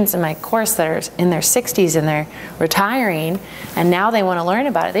students in my course that are in their 60s and they're retiring, and now they want to learn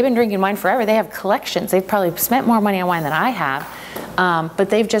about it. They've been drinking wine forever. They have collections. They've probably spent more money on wine than I have,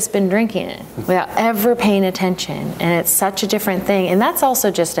 but they've just been drinking it without ever paying attention. And it's such a different thing. And that's also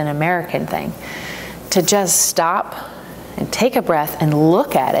just an American thing, to just stop and take a breath and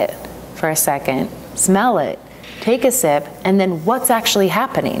look at it for a second, smell it, take a sip, and then what's actually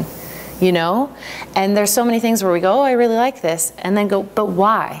happening, you know? And there's so many things where we go, oh, I really like this, and then go, but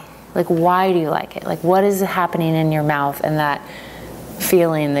why? Like, why do you like it? Like, what is happening in your mouth and that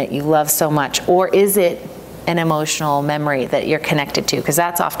feeling that you love so much? Or is it an emotional memory that you're connected to? Because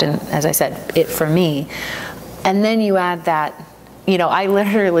that's often, as I said, it for me. And then you add that, you know, I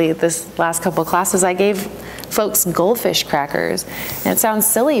literally, this last couple of classes, I gave folks goldfish crackers. And it sounds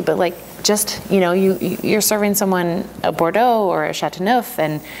silly, but like, just, you know, you're serving someone a Bordeaux or a Chateauneuf,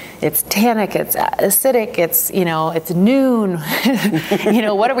 and it's tannic, it's acidic, it's, you know, it's noon. You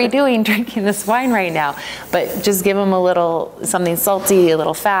know, what are we doing drinking this wine right now? But just give them a little, something salty, a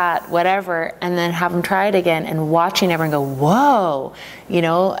little fat, whatever, and then have them try it again, and watching everyone go, whoa. You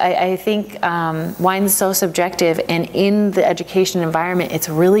know, I think wine's so subjective, and in the education environment, it's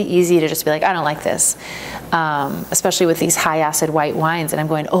really easy to just be like, I don't like this. Especially with these high acid white wines, and I'm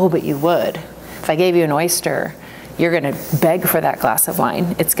going, oh, but you would. If I gave you an oyster, you're gonna beg for that glass of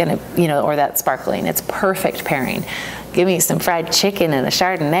wine. It's gonna, you know, or that sparkling. It's perfect pairing. Give me some fried chicken and a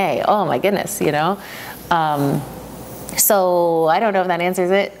Chardonnay. Oh my goodness, you know. So I don't know if that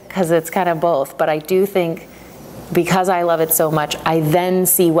answers it, because it's kind of both. But I do think, because I love it so much, I then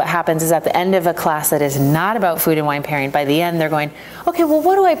see what happens is at the end of a class that is not about food and wine pairing, by the end they're going, okay, well,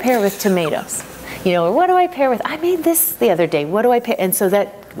 what do I pair with tomatoes? You know, or what do I pair with? I made this the other day. What do I pair? And so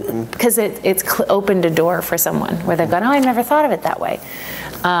that, because it's opened a door for someone where they've gone, oh, I never thought of it that way.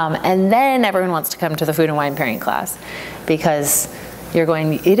 And then everyone wants to come to the food and wine pairing class, because you're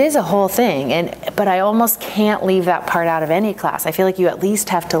going, it is a whole thing. But I almost can't leave that part out of any class. I feel like you at least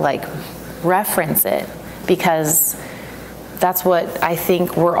have to like reference it, because that's what I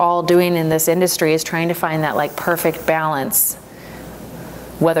think we're all doing in this industry, is trying to find that like perfect balance,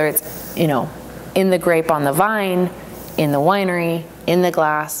 whether it's, you know, in the grape on the vine, in the winery, in the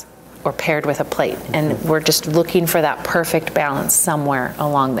glass, or paired with a plate. And we're just looking for that perfect balance somewhere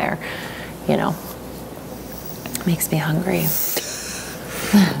along there, you know. Makes me hungry.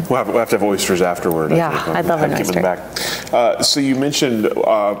 We'll have to have oysters afterward. Yeah, I'd love an oyster. Back. So you mentioned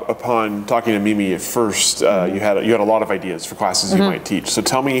upon talking to Mimi at first, you had a lot of ideas for classes you might teach. So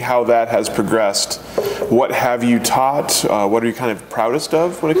tell me how that has progressed. What have you taught? What are you kind of proudest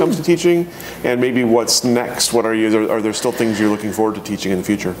of when it comes to teaching? And maybe what's next? What are there still things you're looking forward to teaching in the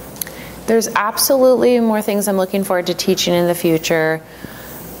future? There's absolutely more things I'm looking forward to teaching in the future.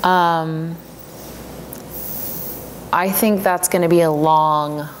 I think that's going to be a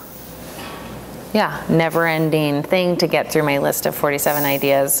long, never-ending thing to get through my list of 47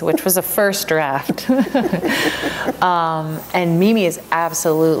 ideas, which was a first draft. And Mimi is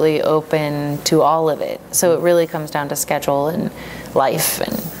absolutely open to all of it. So it really comes down to schedule and life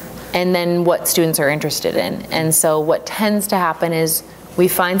and then what students are interested in. And so what tends to happen is we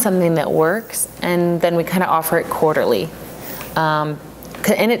find something that works, and then we kind of offer it quarterly. And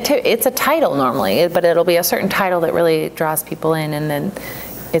it's a title normally, but it'll be a certain title that really draws people in, and then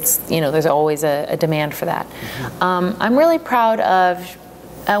it's, there's always a demand for that. I'm really proud of,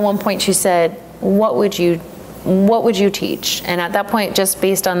 at one point she said, what would you teach? And at that point, just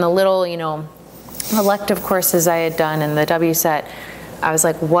based on the little, elective courses I had done in the WSET, I was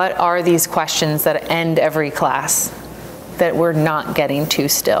like, what are these questions that end every class that we're not getting to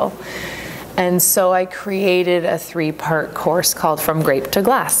still? And so I created a 3-part course called From Grape to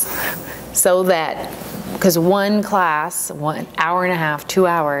Glass. So that, because one class, 1 hour and a half, 2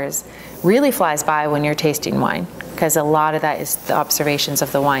 hours, really flies by when you're tasting wine, because a lot of that is the observations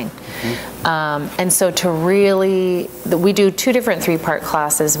of the wine. And so to really, we do 2 different 3-part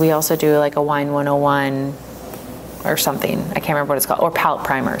classes. We also do like a Wine 101 or something, I can't remember what it's called, or Palate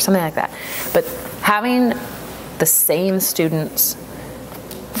Primer, something like that. But having the same students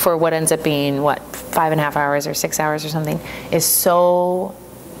for what ends up being, 5.5 hours or 6 hours or something, is so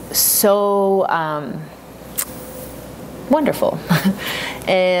wonderful.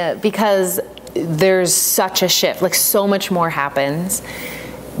 Because there's such a shift, like so much more happens,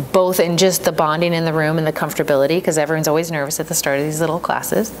 both in just the bonding in the room and the comfortability, because everyone's always nervous at the start of these little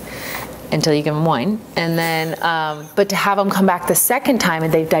classes until you give them wine. And then, but to have them come back the second time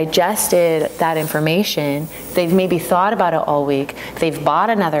and they've digested that information, they've maybe thought about it all week, they've bought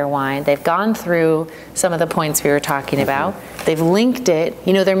another wine, they've gone through some of the points we were talking about, they've linked it,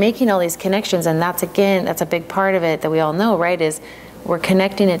 they're making all these connections, and that's a big part of it that we all know, right, is we're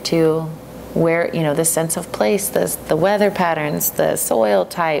connecting it to where, the sense of place, the weather patterns, the soil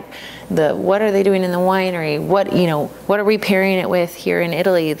type, what are they doing in the winery, what are we pairing it with here in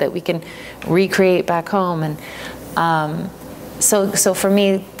Italy that we can recreate back home. And so for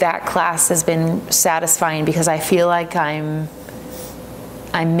me, that class has been satisfying, because I feel like I'm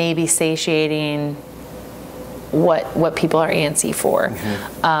maybe satiating what people are antsy for.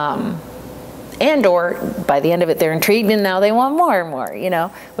 And or by the end of it, they're intrigued and now they want more and more,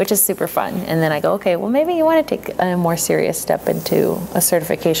 which is super fun. And then I go, okay, well, maybe you want to take a more serious step into a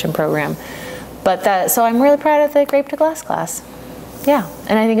certification program. But so I'm really proud of the Grape to Glass class. Yeah,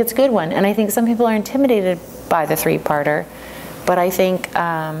 and I think it's a good one. And I think some people are intimidated by the 3-parter, but I think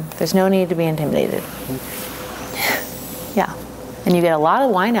there's no need to be intimidated. Yeah, and you get a lot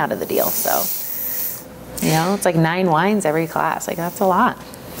of wine out of the deal, so, it's like 9 wines every class. Like, that's a lot.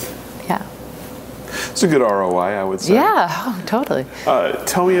 Yeah. It's a good ROI, I would say. Yeah, totally.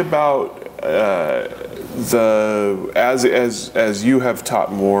 Tell me about as you have taught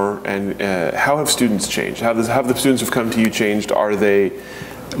more, and how have students changed? Have the students who've come to you changed? Are they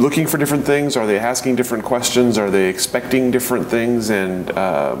looking for different things? Are they asking different questions? Are they expecting different things? And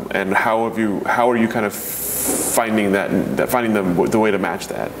how are you kind of finding the way to match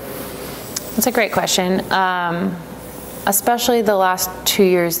that? That's a great question. Especially the last 2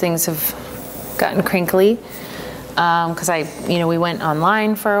 years, things have gotten crinkly, because we went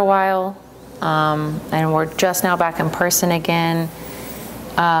online for a while, and we're just now back in person again.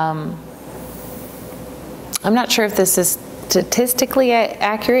 I'm not sure if this is statistically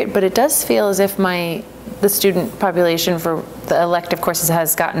accurate, but it does feel as if the student population for the elective courses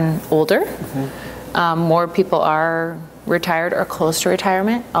has gotten older. More people are retired or close to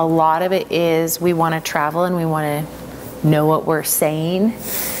retirement. A lot of it is we want to travel and we want to know what we're saying.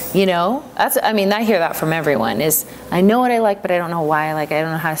 I hear that from everyone, is I know what I like, but I don't know why I like it. I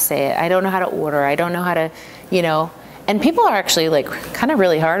don't know how to say it. I don't know how to order. I don't know how to, and people are actually like kind of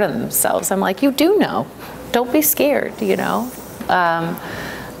really hard on themselves. I'm like, you do know. Don't be scared,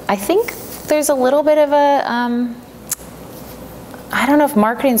 I think there's a little bit of a, I don't know if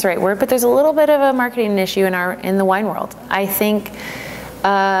marketing's the right word, but there's a little bit of a marketing issue in the wine world. I think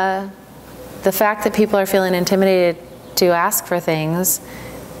the fact that people are feeling intimidated to ask for things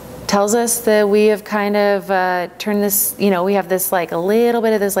tells us that we have kind of turned this, we have this like a little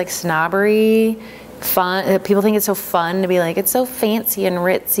bit of this like snobbery fun. People think it's so fun to be like, it's so fancy and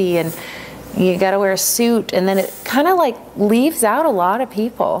ritzy and you got to wear a suit. And then it kind of like leaves out a lot of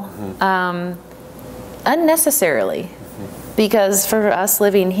people unnecessarily. Because for us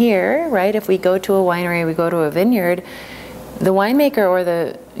living here, right, if we go to a winery, we go to a vineyard, the winemaker or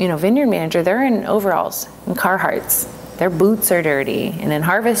the vineyard manager, they're in overalls and Carhartts. Their boots are dirty. And in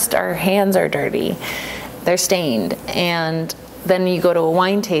harvest, our hands are dirty. They're stained. And then you go to a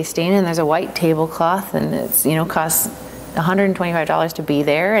wine tasting and there's a white tablecloth and it's, costs $125 to be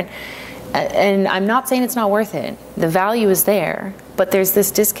there. And I'm not saying it's not worth it. The value is there, but there's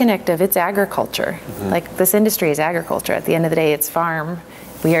this disconnect of it's agriculture. Like this industry is agriculture. At the end of the day, it's farm.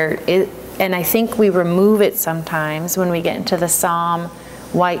 And I think we remove it sometimes when we get into the somm,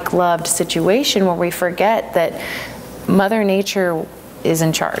 white-gloved situation where we forget that Mother Nature is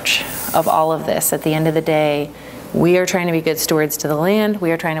in charge of all of this. At the end of the day, we are trying to be good stewards to the land.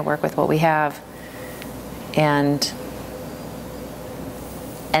 We are trying to work with what we have. And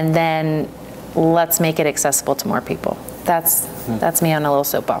then let's make it accessible to more people. That's me on a little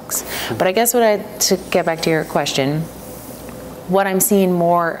soapbox. But I guess to get back to your question, what I'm seeing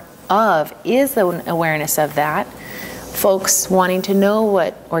more of is the awareness of that. Folks wanting to know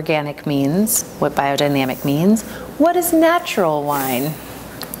what organic means, what biodynamic means. What is natural wine?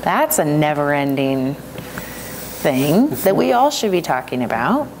 That's a never-ending thing that we all should be talking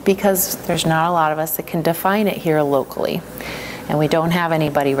about because there's not a lot of us that can define it here locally. And we don't have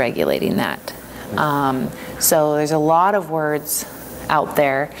anybody regulating that. So there's a lot of words out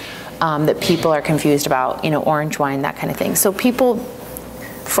there that people are confused about, orange wine, that kind of thing. So people,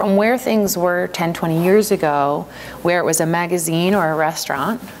 from where things were 10, 20 years ago, where it was a magazine or a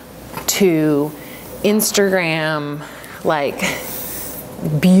restaurant, to Instagram, like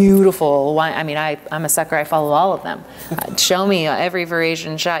beautiful wine. I mean, I'm a sucker. I follow all of them. Show me every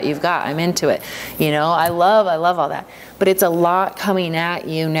variation shot you've got. I'm into it. I love all that. But it's a lot coming at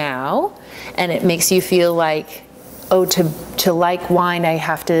you now, and it makes you feel like, oh, to like wine, I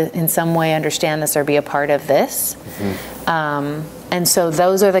have to in some way understand this or be a part of this. And so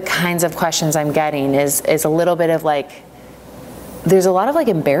those are the kinds of questions I'm getting. Is a little bit of like, there's a lot of like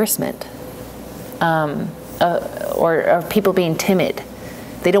embarrassment, or people being timid.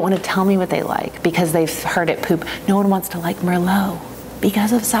 They don't want to tell me what they like because they've heard it poop. No one wants to like Merlot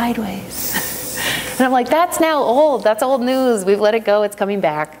because of Sideways. And I'm like, that's now old. That's old news. We've let it go. It's coming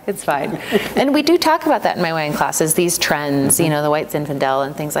back. It's fine. And we do talk about that in my wine classes, these trends, the white Zinfandel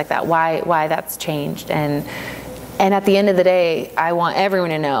and things like that, why that's changed. And at the end of the day, I want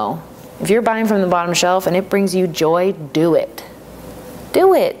everyone to know, if you're buying from the bottom shelf and it brings you joy, do it.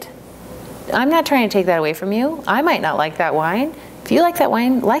 Do it. I'm not trying to take that away from you. I might not like that wine. If you like that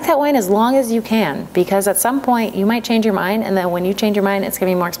wine as long as you can, because at some point you might change your mind, and then when you change your mind, it's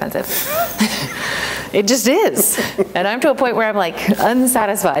gonna be more expensive. It just is. And I'm to a point where I'm like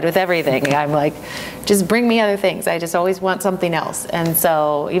unsatisfied with everything. I'm like, just bring me other things. I just always want something else. And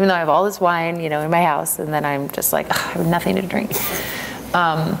so even though I have all this wine, in my house, and then I'm just like, I have nothing to drink.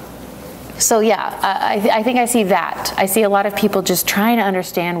 So yeah, I think I see that. I see a lot of people just trying to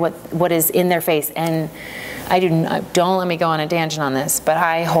understand what is in their face. And don't let me go on a tangent on this, but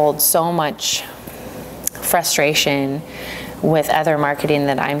I hold so much frustration with other marketing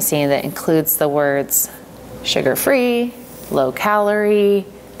that I'm seeing that includes the words sugar-free, low-calorie,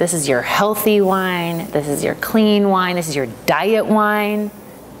 this is your healthy wine, this is your clean wine, this is your diet wine.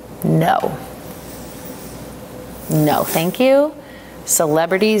 No. No, thank you.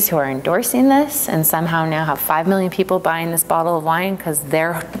 Celebrities who are endorsing this and somehow now have 5 million people buying this bottle of wine because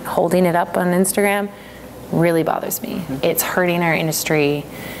they're holding it up on Instagram really bothers me. It's hurting our industry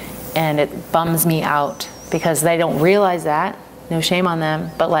and it bums me out because they don't realize that. No shame on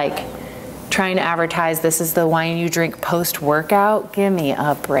them, but like trying to advertise this is the wine you drink post-workout, give me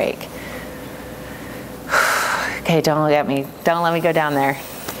a break. Okay, don't let me go down there,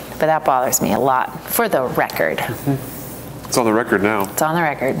 but that bothers me a lot, for the record. It's on the record now. It's on the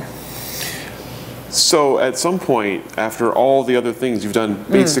record. So at some point, after all the other things, you've done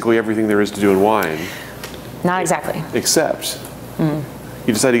basically everything there is to do in wine. Not exactly. Except you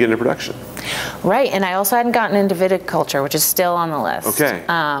decided to get into production. Right, and I also hadn't gotten into viticulture, which is still on the list. Okay.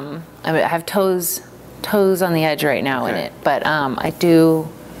 I have toes on the edge right now in it, but I do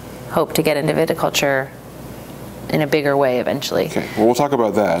hope to get into viticulture in a bigger way eventually. Okay, well, we'll talk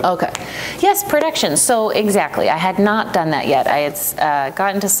about that. Okay. Yes, production. So exactly, I had not done that yet. I had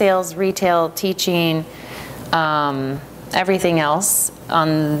gotten to sales, retail, teaching, everything else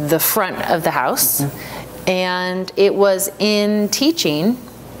on the front of the house. And it was in teaching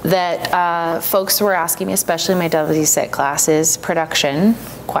that folks were asking me, especially my WSET classes, production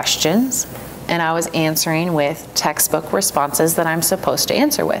questions. and I was answering with textbook responses that I'm supposed to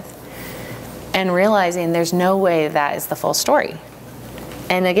answer with, and realizing there's no way that is the full story.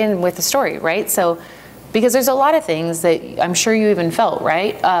 And again, with the story, right? So, because there's a lot of things that I'm sure you even felt,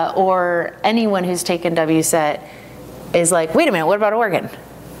 right? Or anyone who's taken WSET is like, wait a minute, what about Oregon?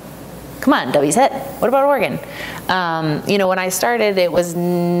 Come on, WSET, what about Oregon? You know, when I started, it was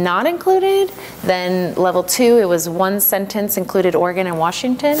not included. Then level 2, it was one sentence included Oregon and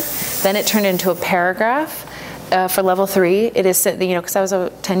Washington. Then it turned into a paragraph. For level 3, it is, you know, because that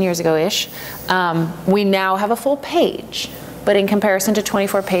was 10 years ago-ish, we now have a full page. But in comparison to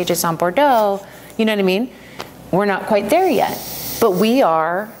 24 pages on Bordeaux, you know what I mean? We're not quite there yet. But we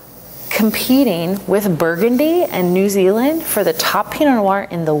are competing with Burgundy and New Zealand for the top Pinot Noir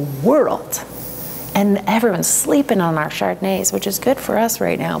in the world. And everyone's sleeping on our Chardonnays, which is good for us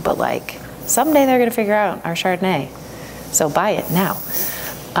right now. But like, someday they're gonna figure out our Chardonnay. So buy it now.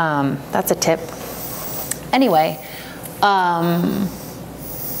 That's a tip. Anyway,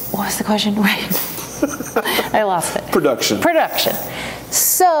 what was the question? Right. I lost it. Production.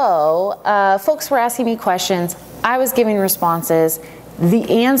 So, folks were asking me questions. I was giving responses.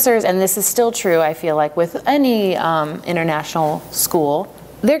 The answers, and this is still true, I feel like, with any international school,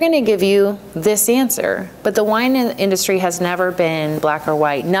 they're going to give you this answer. But the wine industry has never been black or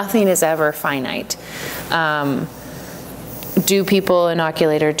white. Nothing is ever finite. Do people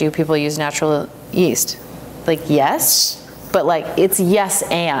inoculate or do people use natural yeast? Like, yes. But like, it's yes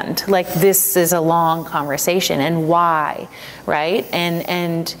and. Like, this is a long conversation, and why, right?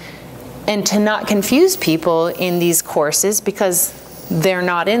 And to not confuse people in these courses, because they're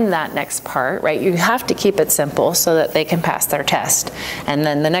not in that next part, right? You have to keep it simple so that they can pass their test. And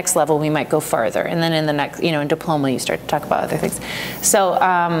then the next level, we might go farther. And then in the next, you know, in diploma, you start to talk about other things. So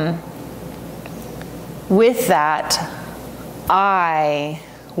with that, I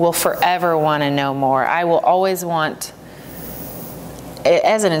will forever want to know more. I will always want,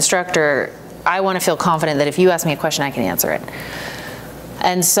 as an instructor, I want to feel confident that if you ask me a question, I can answer it.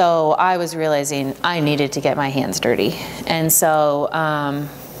 And so I was realizing I needed to get my hands dirty. And so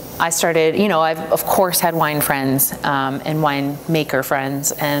I started, you know, I've of course had wine friends and winemaker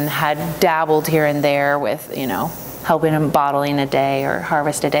friends, and had dabbled here and there with, you know, helping them bottling a day or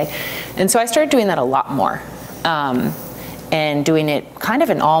harvest a day. And so I started doing that a lot more. And doing it kind of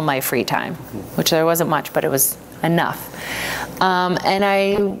in all my free time, which there wasn't much, but it was enough. And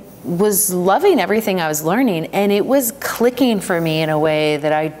I was loving everything I was learning, and it was clicking for me in a way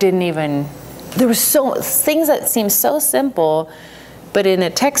that I didn't even, there were things that seemed so simple, but in a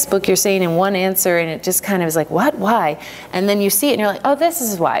textbook you're saying in one answer, and it just kind of is like, what, why? And then you see it and you're like, oh, this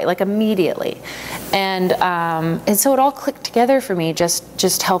is why, like immediately. And so it all clicked together for me,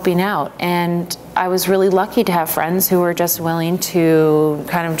 just helping out. And I was really lucky to have friends who were just willing to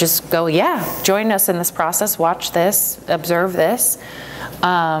kind of just go, yeah, join us in this process, watch this, observe this.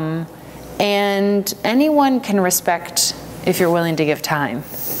 And anyone can respect if you're willing to give time.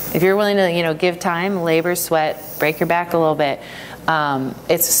 If you're willing to, you know, give time, labor, sweat, break your back a little bit,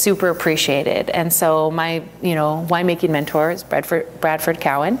 it's super appreciated. And so my, you know, winemaking mentor is Bradford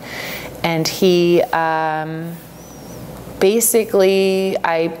Cowan, and he basically,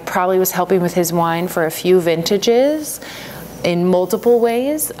 I probably was helping with his wine for a few vintages in multiple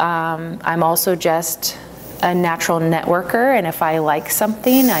ways. I'm also just a natural networker, and if I like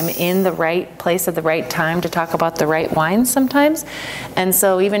something, I'm in the right place at the right time to talk about the right wines sometimes. And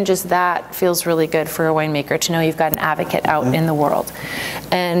so even just that feels really good for a winemaker, to know you've got an advocate out in the world.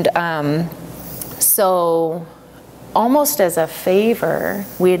 And so almost as a favor,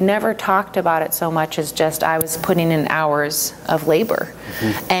 we had never talked about it so much as just I was putting in hours of labor.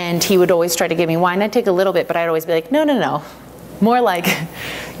 And he would always try to give me wine. I'd take a little bit, but I'd always be like, no, no, no. More like,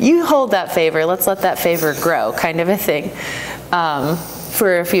 you hold that favor, let's let that favor grow, kind of a thing,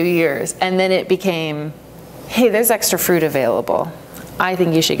 for a few years. And then it became, hey, there's extra fruit available. I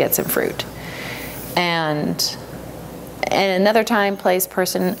think you should get some fruit. And another time, place,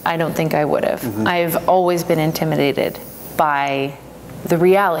 person, I don't think I would have. I've always been intimidated by the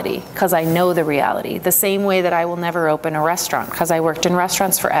reality, because I know the reality. The same way that I will never open a restaurant, because I worked in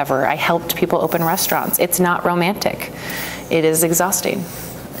restaurants forever. I helped people open restaurants. It's not romantic. It is exhausting.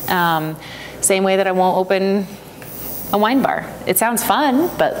 Same way that I won't open a wine bar. It sounds fun,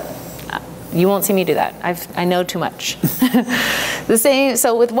 but you won't see me do that. I know too much. The same,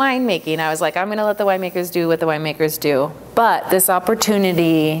 so with winemaking, I was like, I'm gonna let the winemakers do what the winemakers do. But this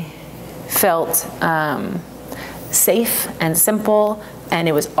opportunity felt safe and simple, and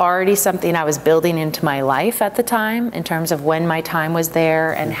it was already something I was building into my life at the time, in terms of when my time was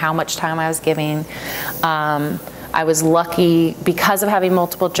there and how much time I was giving. I was lucky because of having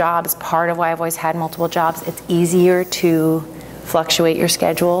multiple jobs. Part of why I've always had multiple jobs, it's easier to fluctuate your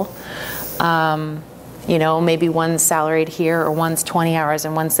schedule. You know, maybe one's salaried here or one's 20 hours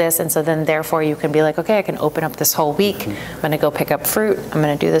and one's this, and so then therefore you can be like, okay, I can open up this whole week. I'm going to go pick up fruit. I'm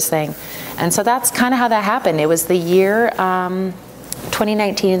going to do this thing. And so that's kind of how that happened. It was the year,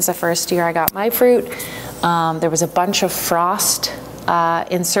 2019 is the first year I got my fruit. There was a bunch of frost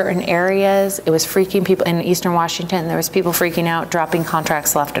in certain areas. It was freaking people in Eastern Washington. There was people freaking out, dropping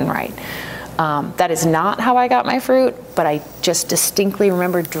contracts left and right. That is not how I got my fruit, but I just distinctly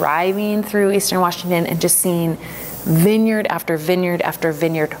remember driving through Eastern Washington and just seeing vineyard after vineyard after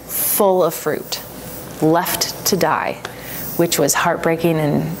vineyard full of fruit, left to die, which was heartbreaking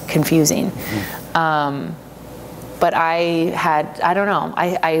and confusing. But I don't know,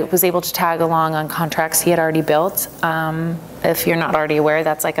 I was able to tag along on contracts he had already built. If you're not already aware,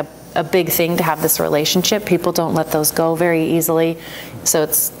 that's like a big thing to have this relationship. People don't let those go very easily. So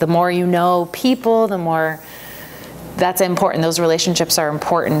it's the more you know people, the more that's important. Those relationships are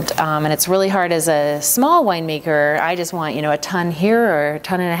important. And it's really hard as a small winemaker. I just want, you know, a ton here or a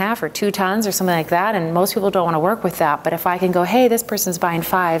ton and a half or 2 tons or something like that. And most people don't want to work with that. But if I can go, hey, this person's buying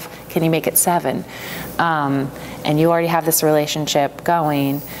 5, can you make it 7? And you already have this relationship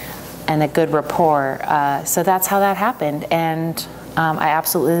going and a good rapport. So that's how that happened. And I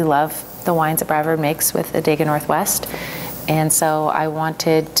absolutely love the wines that Bradford makes with Adega Northwest. And so I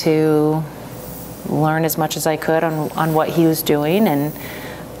wanted to learn as much as I could on what he was doing, and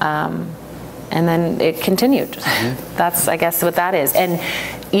then it continued. That's, I guess, what that is. And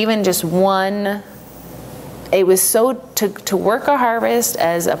even just it was so, to work a harvest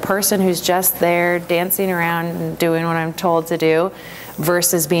as a person who's just there dancing around and doing what I'm told to do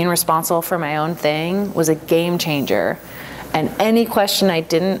versus being responsible for my own thing was a game changer. And any question I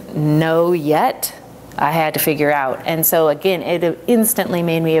didn't know yet, I had to figure out. And so again, it instantly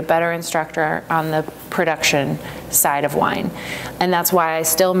made me a better instructor on the production side of wine. And that's why I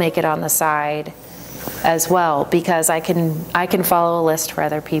still make it on the side as well, because I can follow a list for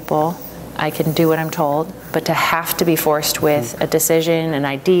other people. I can do what I'm told, but to have to be forced with a decision, an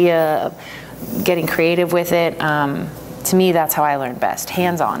idea, getting creative with it, to me, that's how I learn best.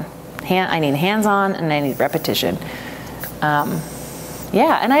 Hands-on. I need hands-on and I need repetition.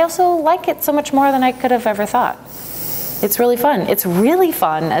 Yeah, and I also like it so much more than I could have ever thought. It's really fun. It's really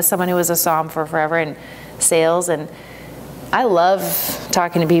fun as someone who was a somm for forever in sales, and I love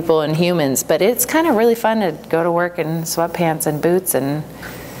talking to people and humans, but it's kind of really fun to go to work in sweatpants and boots and,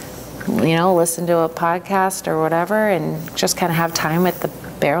 you know, listen to a podcast or whatever and just kind of have time with the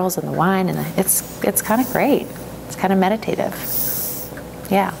barrels and the wine, and it's kind of great. It's kind of meditative.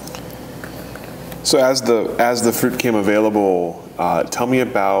 Yeah. So as the fruit came available, tell me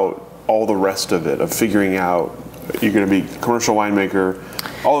about all the rest of it, of figuring out you're going to be a commercial winemaker,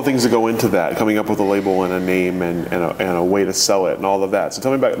 all the things that go into that, coming up with a label and a name and a way to sell it and all of that. So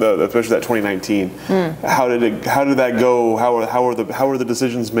tell me about especially that 2019. How did that go? How were the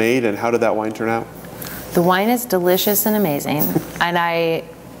decisions made, and how did that wine turn out? The wine is delicious and amazing, and I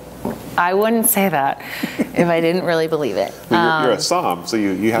wouldn't say that if I didn't really believe it. Well, you're a somm, so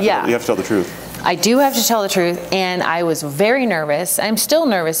you have to tell the truth. I do have to tell the truth, and I was very nervous. I'm still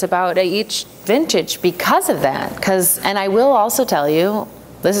nervous about each vintage because of that. And I will also tell you,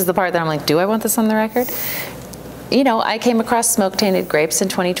 this is the part that I'm like, do I want this on the record? You know, I came across smoke-tainted grapes in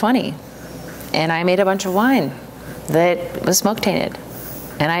 2020, and I made a bunch of wine that was smoke-tainted.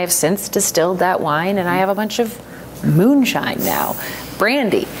 And I have since distilled that wine, and I have a bunch of moonshine now,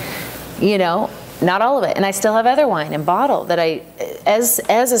 brandy, you know. Not all of it. And I still have other wine in bottle that as a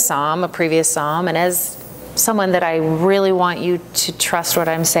somm, a previous somm, and as someone that I really want you to trust what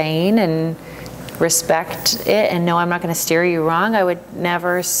I'm saying and respect it and know I'm not going to steer you wrong, I would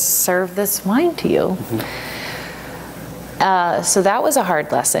never serve this wine to you. So that was a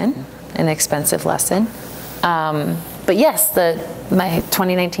hard lesson, an expensive lesson. But yes, my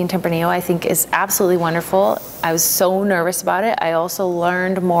 2019 Tempranillo I think is absolutely wonderful. I was so nervous about it. I also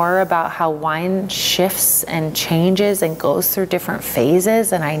learned more about how wine shifts and changes and goes through different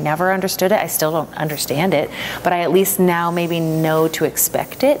phases, and I never understood it. I still don't understand it, but I at least now maybe know to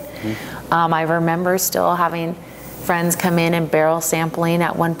expect it. I remember still having friends come in and barrel sampling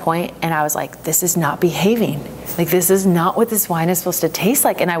at one point, and I was like, this is not behaving. Like, this is not what this wine is supposed to taste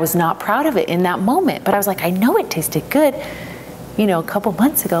like, and I was not proud of it in that moment. But I was like, I know it tasted good, you know, a couple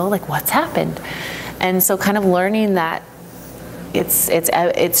months ago. Like, what's happened? And so, kind of learning that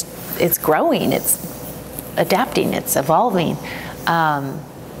it's growing, it's adapting, it's evolving.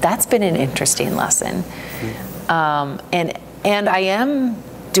 That's been an interesting lesson, and I am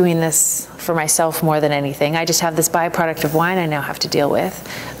doing this for myself more than anything. I just have this byproduct of wine I now have to deal with.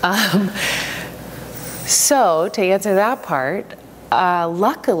 So to answer that part,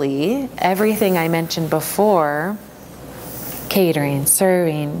 luckily, everything I mentioned before, catering,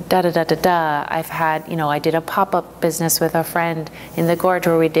 serving, da-da-da-da-da, I've had, I did a pop-up business with a friend in the Gorge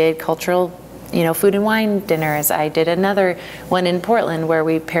where we did cultural, food and wine dinners. I did another one in Portland where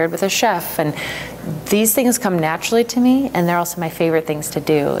we paired with a chef. And these things come naturally to me, and they're also my favorite things to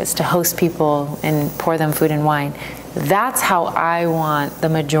do, is to host people and pour them food and wine. That's how I want the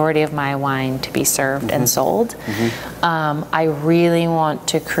majority of my wine to be served and sold. I really want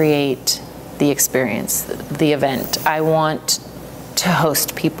to create the experience, the event. I want to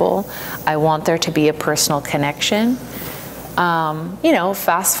host people. I want there to be a personal connection.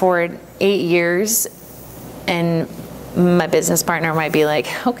 Fast forward 8 years and my business partner might be like,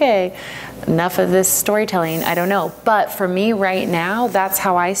 okay, enough of this storytelling, I don't know. But for me right now, that's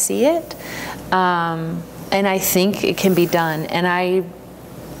how I see it. And I think it can be done. And I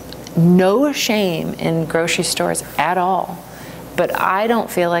no shame in grocery stores at all. But I don't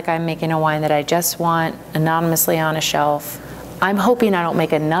feel like I'm making a wine that I just want anonymously on a shelf. I'm hoping I don't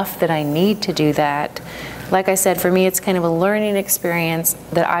make enough that I need to do that. Like I said, for me, it's kind of a learning experience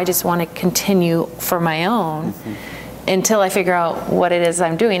that I just want to continue for my own until I figure out what it is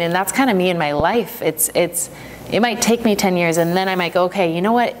I'm doing. And that's kind of me in my life. It might take me 10 years, and then I might go, okay, you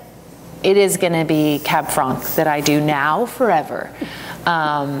know what? It is going to be Cab Franc that I do now forever.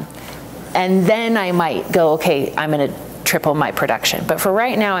 And then I might go, okay, I'm going to triple my production. But for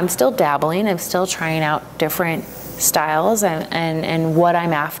right now, I'm still dabbling. I'm still trying out different styles and what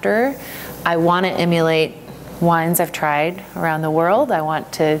I'm after. I want to emulate wines I've tried around the world. I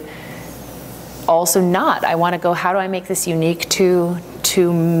want to also I want to go, how do I make this unique to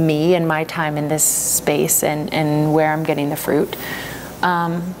me and my time in this space and where I'm getting the fruit.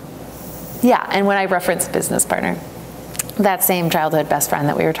 And when I reference business partner, that same childhood best friend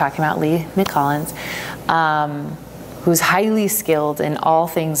that we were talking about, Lee McCollins, who's highly skilled in all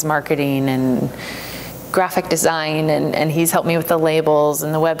things marketing and graphic design, and he's helped me with the labels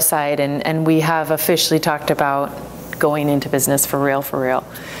and the website, and we have officially talked about going into business for real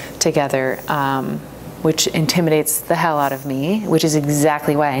together, which intimidates the hell out of me, which is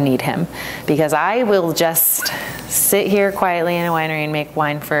exactly why I need him, because I will just sit here quietly in a winery and make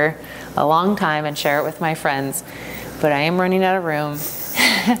wine for a long time and share it with my friends, but I am running out of room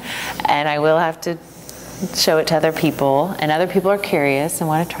and I will have to show it to other people, and other people are curious and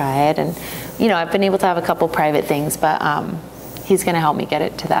want to try it. And I've been able to have a couple private things, but he's going to help me get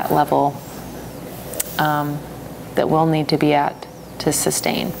it to that level that we'll need to be at to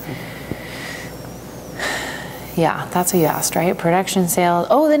sustain. Yeah, that's what you asked, right? Production, sales.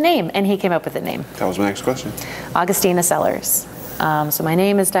 Oh, the name. And he came up with the name. That was my next question. Augustina Cellars. So my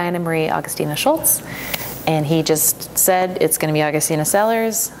name is Diana Marie Augustina Schultz. And he just said it's going to be Augustina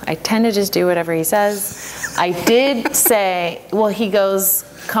Cellars. I tend to just do whatever he says. I did say, well, he goes,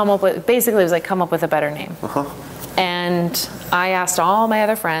 basically it was like, come up with a better name. And I asked all my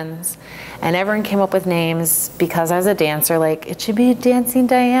other friends, and everyone came up with names because I was a dancer, like, it should be Dancing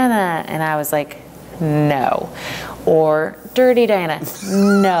Diana. And I was like, no. Or Dirty Diana,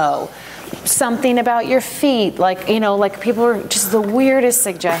 no. Something about your feet, like, like people were just the weirdest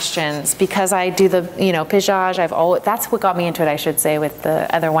suggestions, because I do the, pigeage. That's what got me into it, I should say, with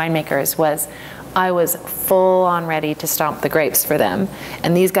the other winemakers, was I was full on ready to stomp the grapes for them.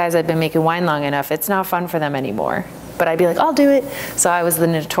 And these guys had been making wine long enough, it's not fun for them anymore. But I'd be like, I'll do it. So I was the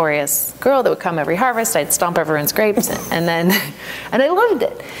notorious girl that would come every harvest, I'd stomp everyone's grapes, and I loved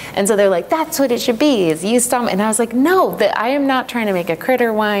it. And so they're like, that's what it should be, is you stomp. And I was like, no, I am not trying to make a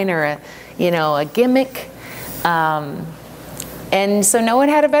critter wine or a gimmick. And so no one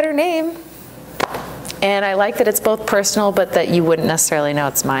had a better name. And I like that it's both personal, but that you wouldn't necessarily know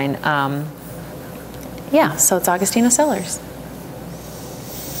it's mine. So it's Augustina Cellars.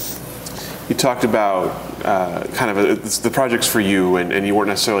 You talked about the projects for you, and you weren't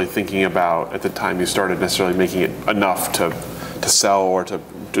necessarily thinking about, at the time you started, necessarily making it enough to sell or to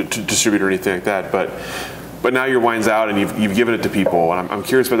distribute or anything like that. But now your wine's out and you've given it to people, and I'm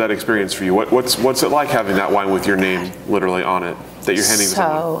curious about that experience for you. What's it like having that wine with your name literally on it that you're handing to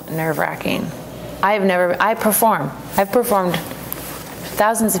someone? So nerve-wracking. I've performed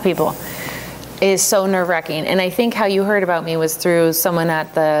thousands of people. It is so nerve-wracking. And I think how you heard about me was through someone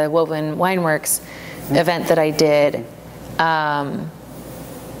at the Woven Wineworks event that I did. I've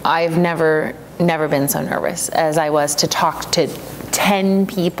never been so nervous as I was to talk to 10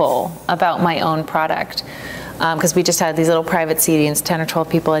 people about my own product, because we just had these little private seatings, 10 or 12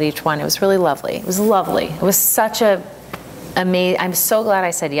 people at each one. It was really lovely. It was lovely. It was such a I'm so glad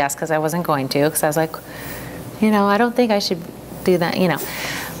I said yes, because I wasn't going to, because I was like, I don't think I should do that,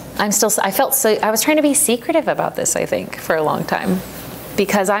 I was trying to be secretive about this, I think, for a long time,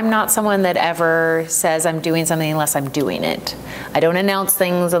 because I'm not someone that ever says I'm doing something unless I'm doing it. I don't announce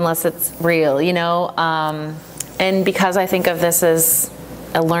things unless it's real, and because I think of this as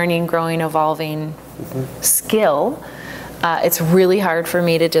a learning, growing, evolving skill, it's really hard for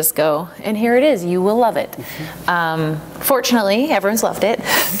me to just go, and here it is, you will love it. Fortunately, everyone's loved it.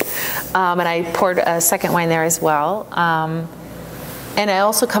 And I poured a second wine there as well. And I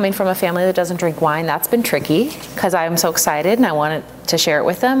also, coming from a family that doesn't drink wine, that's been tricky, because I'm so excited and I wanted to share it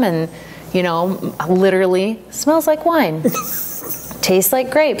with them. And, literally smells like wine. Tastes like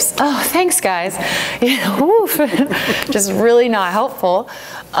grapes. Oh, thanks, guys. Just really not helpful.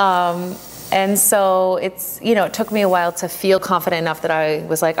 And so it's, it took me a while to feel confident enough that I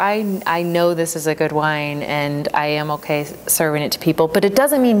was like, I know this is a good wine and I am okay serving it to people, but it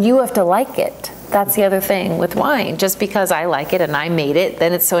doesn't mean you have to like it. That's the other thing with wine. Just because I like it and I made it,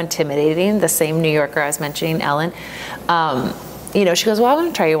 then it's so intimidating. The same New Yorker I was mentioning, Ellen, she goes, well, I want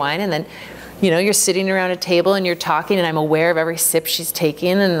to try your wine. And then, you're sitting around a table and you're talking, and I'm aware of every sip she's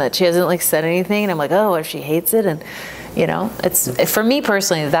taking and that she hasn't said anything. And I'm like, oh, if she hates it. And, it's, for me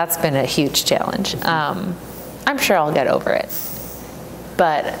personally, that's been a huge challenge. I'm sure I'll get over it.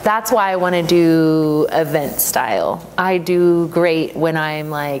 But that's why I want to do event style. I do great when I'm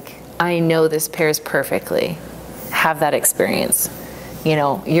like, I know this pairs perfectly. Have that experience.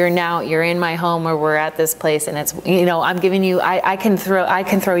 You're in my home, or we're at this place, and it's, I'm giving you, I can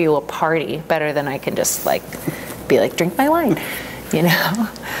throw you a party better than I can just be like, drink my wine,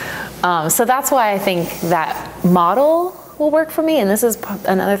 So that's why I think that model will work for me. And this is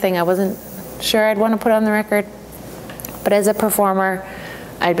another thing I wasn't sure I'd want to put on the record. But as a performer,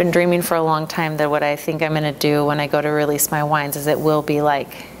 I'd been dreaming for a long time that what I think I'm going to do when I go to release my wines is it will be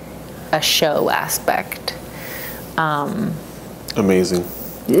like a show aspect. Amazing.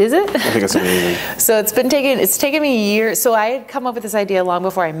 Is it? I think it's amazing. So it's taken me years. So I had come up with this idea long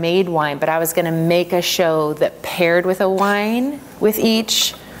before I made wine, but I was going to make a show that paired with a wine with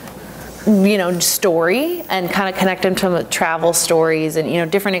each, story, and kind of connect them to travel stories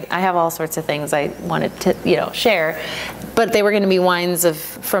and, different, I have all sorts of things I wanted to, share, but they were going to be wines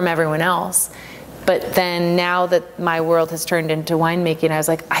from everyone else. But then now that my world has turned into winemaking, I was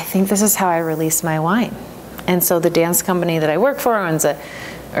like, I think this is how I release my wine. And so the dance company that I work for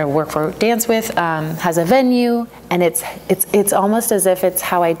dance with, has a venue, and it's almost as if it's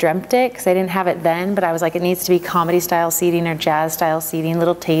how I dreamt it, because I didn't have it then, but I was like, it needs to be comedy style seating or jazz style seating,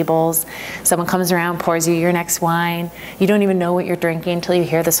 little tables. Someone comes around, pours you your next wine. You don't even know what you're drinking until you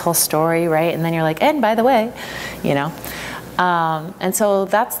hear this whole story, right? And then you're like, and by the way, and so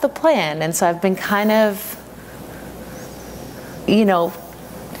that's the plan. And so I've been kind of,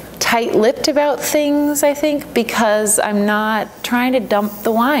 tight-lipped about things, I think, because I'm not trying to dump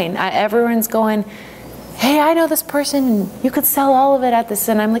the wine. Everyone's going, hey, I know this person, you could sell all of it at this,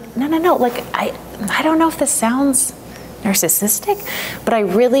 and I'm like, no, like, I don't know if this sounds narcissistic, but I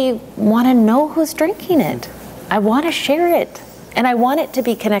really want to know who's drinking it. I want to share it, and I want it to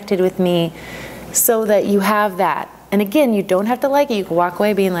be connected with me so that you have that. And again, you don't have to like it. You can walk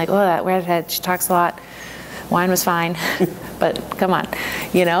away being like, oh, that redhead, she talks a lot. Wine was fine, but come on,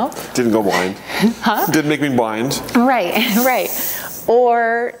 Didn't go blind. Huh? Didn't make me blind. Right.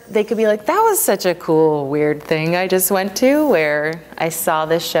 Or they could be like, that was such a cool, weird thing I just went to, where I saw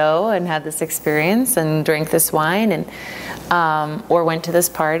this show and had this experience and drank this wine, and or went to this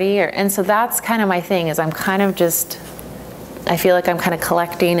party. And so that's kind of my thing, is I'm kind of just, I feel like I'm kind of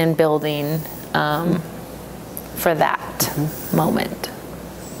collecting and building for that moment.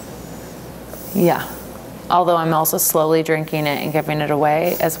 Yeah. Although I'm also slowly drinking it and giving it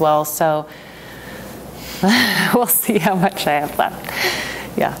away as well. So we'll see how much I have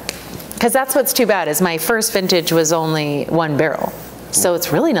left. Yeah. Because that's what's too bad, is my first vintage was only 1 barrel. So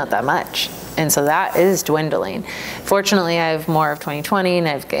it's really not that much. And so that is dwindling. Fortunately, I have more of 2020, and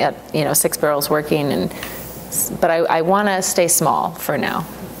I've got 6 barrels working. But I want to stay small for now.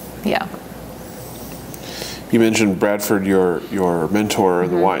 Yeah. You mentioned Bradford, your mentor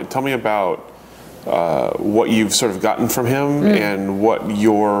in the wine. Tell me about what you've sort of gotten from him, and what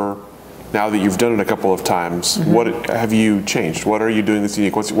now that you've done it a couple of times, what have you changed? What are you doing that's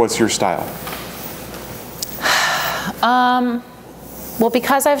unique? What's your style? Well,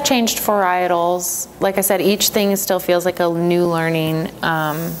 because I've changed varietals, like I said, each thing still feels like a new learning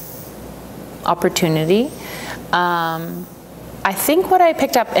opportunity. I think what I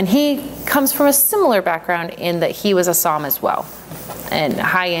picked up, and he comes from a similar background in that he was a somm as well, and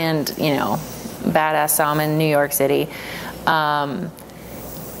high-end, badass somm in New York City.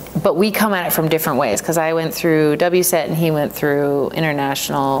 But we come at it from different ways, because I went through WSET and he went through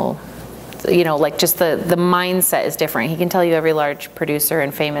international, you know, like just the mindset is different. He can tell you every large producer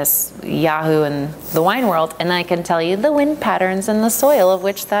and famous Yahoo in the wine world, and I can tell you the wind patterns and the soil of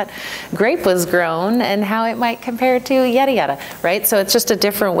which that grape was grown and how it might compare to yada yada, right? So it's just a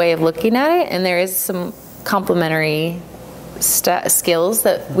different way of looking at it, and there is some complementary skills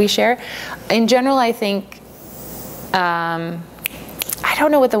that we share. In general, I think, I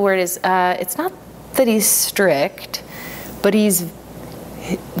don't know what the word is. It's not that he's strict, but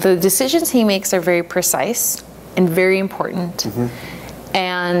the decisions he makes are very precise and very important.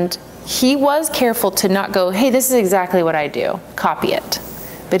 And he was careful to not go, hey, this is exactly what I do, copy it.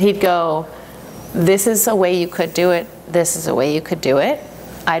 But he'd go, this is a way you could do it, this is a way you could do it.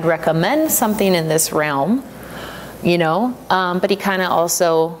 I'd recommend something in this realm, you know, but he kind of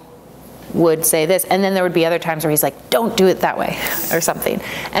also would say this, and then there would be other times where he's like, don't do it that way, or something.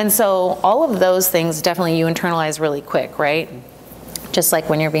 And so all of those things definitely you internalize really quick, right? Just like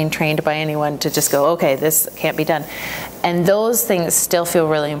when you're being trained by anyone to just go, okay, this can't be done. And those things still feel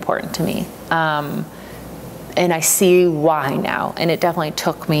really important to me. And I see why now. And it definitely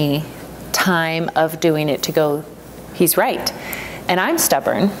took me time of doing it to go, he's right. And I'm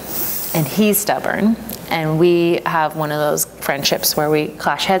stubborn, and he's stubborn. And we have one of those friendships where we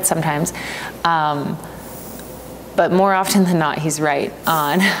clash heads sometimes. But more often than not, he's right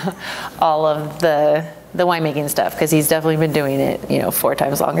on all of the winemaking stuff, because he's definitely been doing it, you know, 4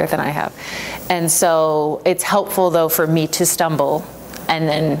 times longer than I have. And so it's helpful, though, for me to stumble and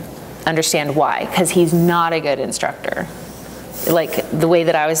then understand why, because he's not a good instructor. Like the way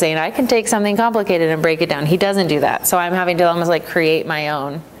that I was saying, I can take something complicated and break it down. He doesn't do that. So I'm having to almost like create my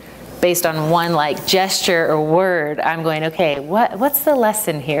own based on one like gesture or word. I'm going, okay, what's the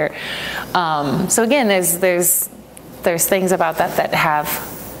lesson here? So again, there's things about that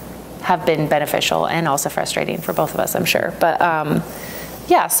have been beneficial and also frustrating for both of us, I'm sure. But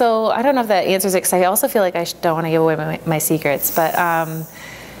yeah, so I don't know if that answers it, because I also feel like I don't want to give away my secrets. But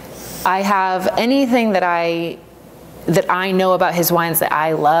I have anything that I know about his wines that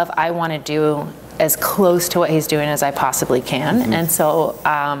I love, I want to do as close to what he's doing as I possibly can. And so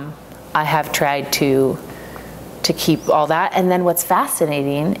I have tried to keep all that. And then what's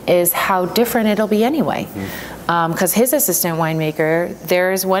fascinating is how different it'll be anyway. Because his assistant winemaker,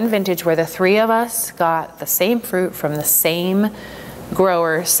 there's one vintage where the 3 of us got the same fruit from the same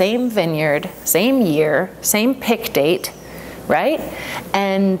grower, same vineyard, same year, same pick date, right?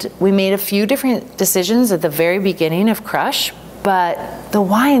 And we made a few different decisions at the very beginning of crush, but the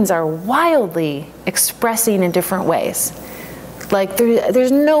wines are wildly expressing in different ways. Like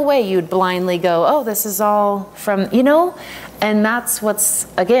there's no way you'd blindly go, oh, this is all from, you know? And that's what's,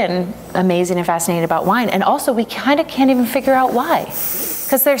 again, amazing and fascinating about wine. And also we kind of can't even figure out why.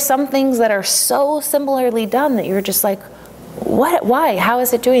 Because there's some things that are so similarly done that you're just like, what, why, how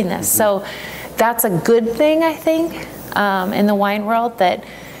is it doing this? So that's a good thing, I think, in the wine world, that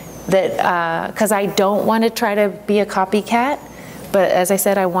because I don't want to try to be a copycat, but as I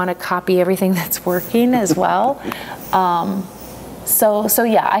said, I want to copy everything that's working as well. So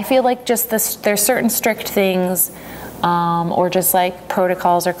yeah, I feel like just there's certain strict things, or just like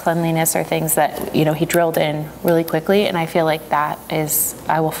protocols or cleanliness or things that, you know, he drilled in really quickly, and I feel like that is,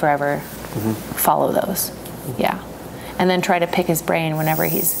 I will forever follow those. Yeah. And then try to pick his brain whenever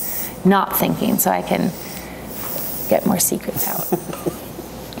he's not thinking, so I can get more secrets out.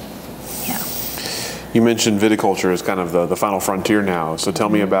 Yeah. You mentioned viticulture as kind of the final frontier now, so tell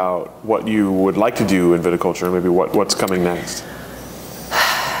me about what you would like to do in viticulture, maybe what's coming next.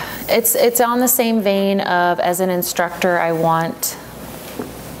 It's on the same vein of, as an instructor, I want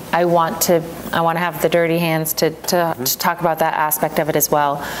to have the dirty hands to talk about that aspect of it as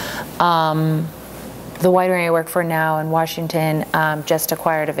well. The winery I work for now in Washington just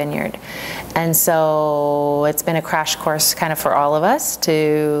acquired a vineyard, and so it's been a crash course kind of for all of us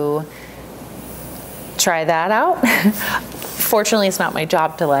to try that out. Fortunately, it's not my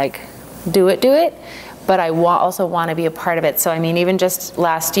job to like do it. But I also want to be a part of it. So I mean, even just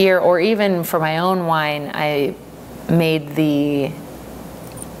last year, or even for my own wine, I made the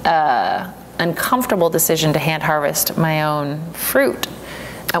uncomfortable decision to hand harvest my own fruit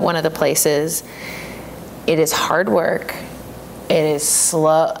at one of the places. It is hard work. It is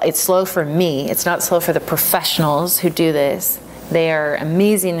slow. It's slow for me. It's not slow for the professionals who do this. They are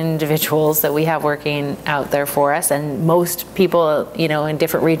amazing individuals that we have working out there for us, and most people, you know, in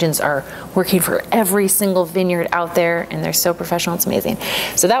different regions are working for every single vineyard out there, and they're so professional. It's amazing.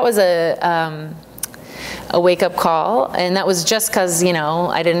 So that was a wake-up call, and that was just because, you know,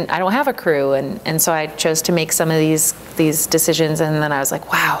 I don't have a crew, and so I chose to make some of these decisions, and then I was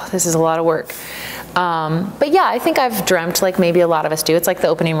like, wow, this is a lot of work. But yeah, I think I've dreamt, like maybe a lot of us do. It's like the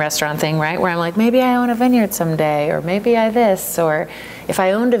opening restaurant thing, right? Where I'm like, maybe I own a vineyard someday, or maybe I this, or if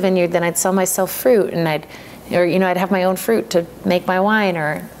I owned a vineyard, then I'd sell myself fruit, and I'd have my own fruit to make my wine,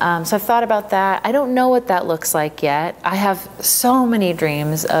 or so I've thought about that. I don't know what that looks like yet. I have so many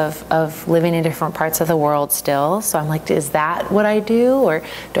dreams of living in different parts of the world still. So I'm like, is that what I do, or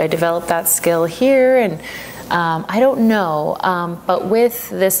do I develop that skill here? And I don't know, but with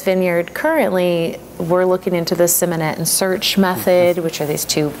this vineyard currently, we're looking into the Simonet and Search method, which are these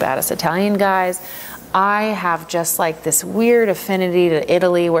two badass Italian guys. I have just like this weird affinity to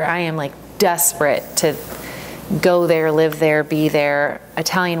Italy, where I am like desperate to go there, live there, be there.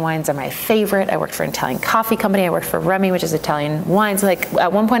 Italian wines are my favorite. I worked for an Italian coffee company. I worked for Remy, which is Italian wines. Like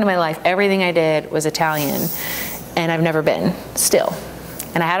at one point in my life, everything I did was Italian, and I've never been still.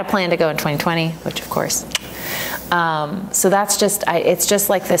 And I had a plan to go in 2020, which of course. So that's just, it's just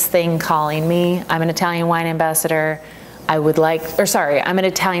like this thing calling me. I'm an Italian wine ambassador. I'm an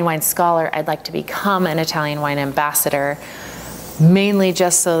Italian wine scholar. I'd like to become an Italian wine ambassador, mainly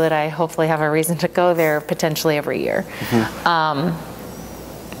just so that I hopefully have a reason to go there potentially every year.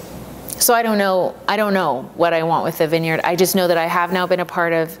 So I don't know what I want with the vineyard. I just know that I have now been a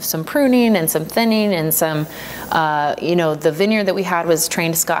part of some pruning and some thinning and some, the vineyard that we had was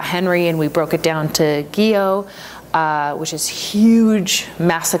trained Scott Henry, and we broke it down to Guyot, which is huge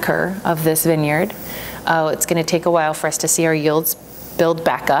massacre of this vineyard. It's going to take a while for us to see our yields build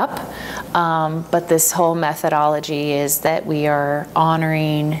back up. But this whole methodology is that we are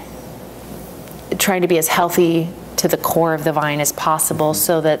honoring, trying to be as healthy to the core of the vine as possible,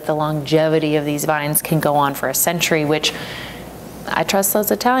 so that the longevity of these vines can go on for a century, which I trust those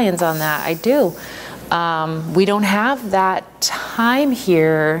Italians on that. I do. We don't have that time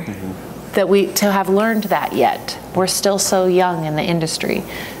here to have learned that yet. We're still so young in the industry.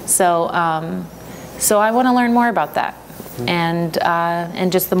 So I want to learn more about that. And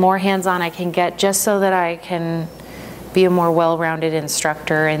just the more hands-on I can get, just so that I can be a more well-rounded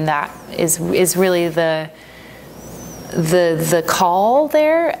instructor, and that is really the call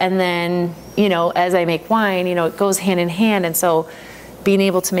there. And then, as I make wine, it goes hand in hand. And so being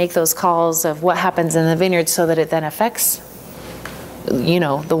able to make those calls of what happens in the vineyard so that it then affects,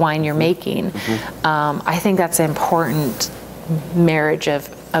 the wine you're making. I think that's an important marriage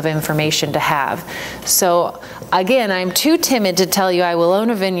of information to have. So again, I'm too timid to tell you I will own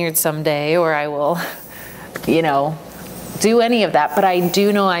a vineyard someday, or I will, do any of that. But I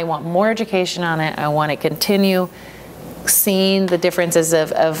do know I want more education on it. I want to continue seeing the differences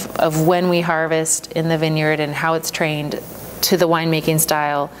of when we harvest in the vineyard and how it's trained to the winemaking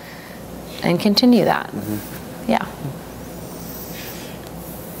style, and continue that. Yeah.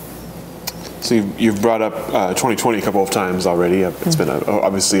 So you've brought up 2020 a couple of times already. It's been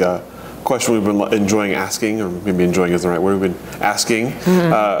obviously a question we've been enjoying asking, or maybe enjoying isn't the right word, we've been asking in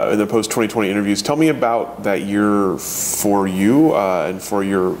the post-2020 interviews. Tell me about that year for you and for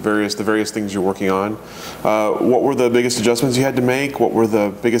the various things you're working on. What were the biggest adjustments you had to make? What were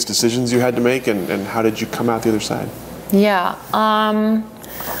the biggest decisions you had to make, and how did you come out the other side? Yeah.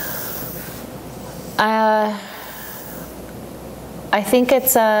 I think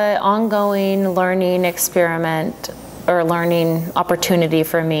it's an ongoing learning experiment, or learning opportunity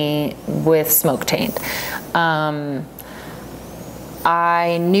for me with smoke taint. I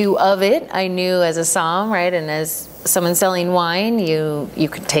knew of it. I knew as a somm, right, and as someone selling wine, you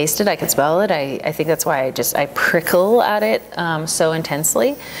could taste it, I could smell it. I think that's why I prickle at it so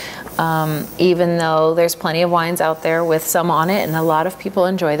intensely. Even though there's plenty of wines out there with some on it, and a lot of people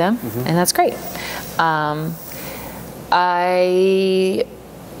enjoy them, and that's great. I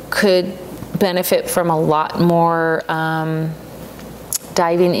could benefit from a lot more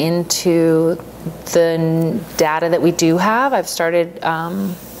diving into the data that we do have. I've started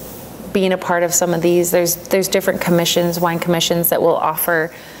being a part of some of these. There's different commissions, wine commissions, that will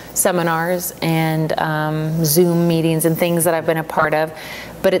offer seminars and Zoom meetings and things that I've been a part of.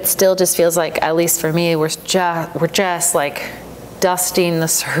 But it still just feels like, at least for me, we're just like dusting the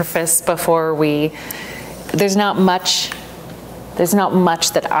surface before we. There's not much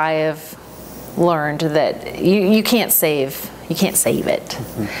that I have learned that you can't save. You can't save it,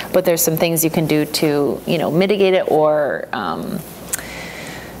 but there's some things you can do to mitigate it, or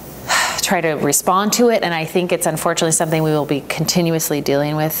try to respond to it. And I think it's unfortunately something we will be continuously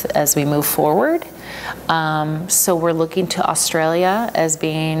dealing with as we move forward. So we're looking to Australia as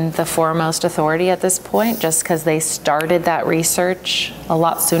being the foremost authority at this point, just because they started that research a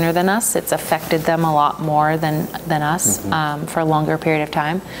lot sooner than us. It's affected them a lot more than us for a longer period of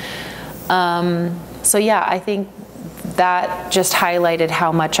time. So yeah, I think that just highlighted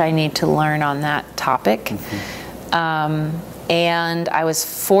how much I need to learn on that topic. And I was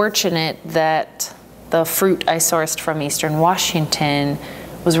fortunate that the fruit I sourced from Eastern Washington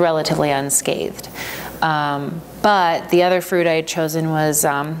was relatively unscathed. But the other fruit I had chosen was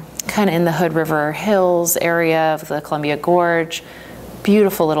kind of in the Hood River Hills area of the Columbia Gorge.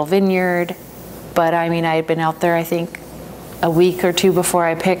 Beautiful little vineyard. But I mean, I had been out there, I think, a week or two before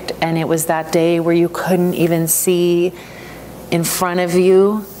I picked, and it was that day where you couldn't even see in front of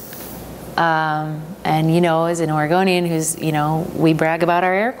you. And, you know, as an Oregonian who's, you know, we brag about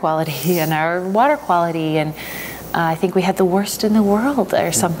our air quality and our water quality, and I think we had the worst in the world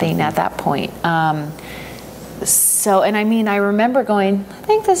or something at that point. So, and I mean, I remember going, I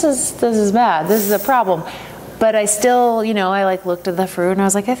think this is bad, this is a problem. But I still, you know, I like looked at the fruit and I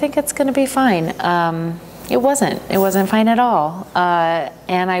was like, I think it's gonna be fine. It wasn't fine at all.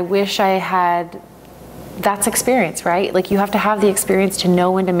 And I wish I had, that's experience, right? Like you have to have the experience to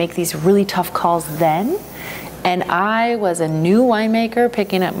know when to make these really tough calls then. And I was a new winemaker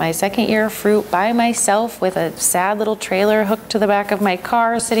picking up my second year of fruit by myself with a sad little trailer hooked to the back of my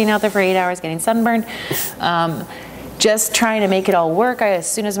car, sitting out there for 8 hours getting sunburned. Just trying to make it all work. As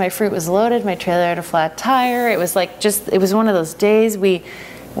soon as my fruit was loaded, my trailer had a flat tire. It was like it was one of those days we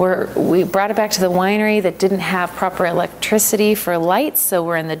brought it back to the winery that didn't have proper electricity for lights, so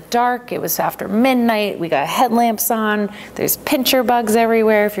we're in the dark. It was after midnight. We got headlamps on. There's pincher bugs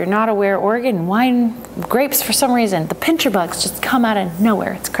everywhere. If you're not aware, Oregon wine grapes, for some reason, the pincher bugs just come out of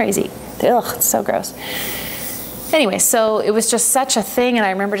nowhere. It's crazy. Ugh, it's so gross. Anyway, so it was just such a thing, and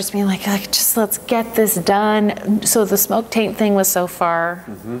I remember just being like, just let's get this done. So the smoke taint thing was so far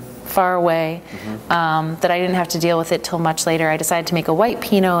away that I didn't have to deal with it till much later. I decided to make a white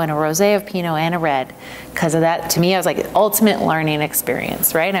Pinot and a rosé of Pinot and a red. Because of that, to me, I was like, ultimate learning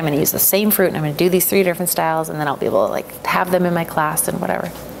experience, right? I'm going to use the same fruit, and I'm going to do these 3 different styles, and then I'll be able to like have them in my class and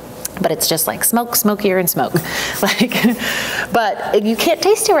whatever. But it's just like smoke, smokier, and smoke. But you can't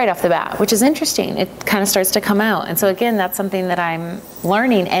taste it right off the bat, which is interesting. It kind of starts to come out. And so again, that's something that I'm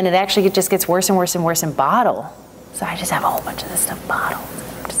learning, and it actually just gets worse and worse and worse in bottle. So I just have a whole bunch of this stuff bottled.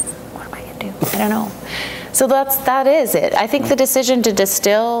 What am I gonna do? I don't know. So that is it. I think the decision to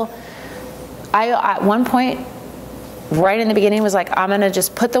distill, at one point, right in the beginning, was like, I'm gonna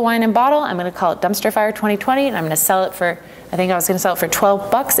just put the wine in bottle, I'm gonna call it Dumpster Fire 2020, and I'm gonna sell it for, I think I was gonna sell it for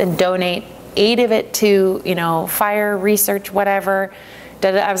 $12 and donate 8 of it to, you know, fire, research, whatever.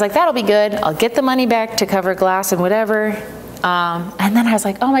 I was like, that'll be good. I'll get the money back to cover glass and whatever. And then I was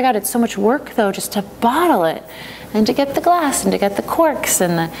like, oh my God, it's so much work though, just to bottle it and to get the glass and to get the corks.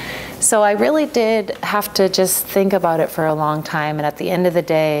 So I really did have to just think about it for a long time. And at the end of the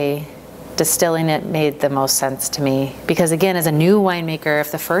day, distilling it made the most sense to me. Because again, as a new winemaker,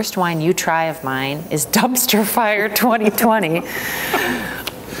 if the first wine you try of mine is Dumpster Fire 2020,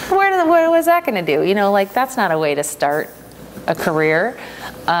 what was that gonna do? You know, like that's not a way to start a career.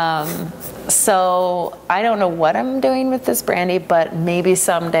 So I don't know what I'm doing with this brandy, but maybe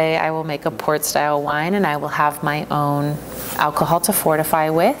someday I will make a port style wine and I will have my own alcohol to fortify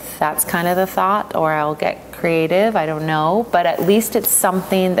with. That's kind of the thought, or I'll get creative, I don't know, but at least it's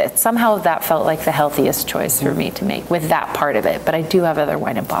something that somehow that felt like the healthiest choice for me to make with that part of it. But I do have other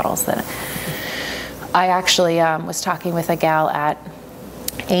wine in bottles that I actually was talking with a gal at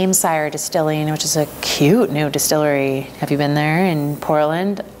Amesire Distilling, which is a cute new distillery. Have you been there in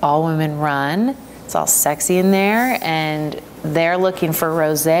Portland? All women run. It's all sexy in there, and they're looking for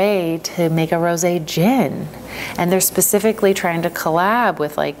rosé to make a rosé gin. And they're specifically trying to collab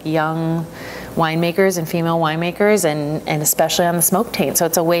with like young winemakers and female winemakers, and especially on the smoke taint. So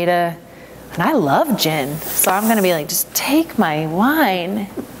it's a way to, and I love gin. So I'm gonna be like, just take my wine,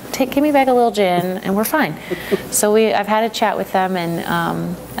 give me back a little gin, and we're fine. So I've had a chat with them, and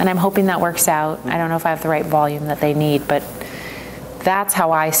I'm hoping that works out. I don't know if I have the right volume that they need, but that's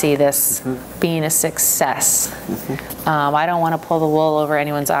how I see this being a success. I don't want to pull the wool over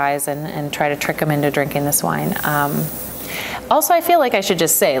anyone's eyes and try to trick them into drinking this wine. Also, I feel like I should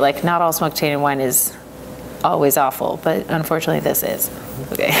just say, like, not all smoke tainted wine is always awful, but unfortunately this is.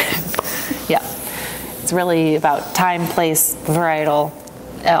 Okay. Yeah. It's really about time, place, varietal,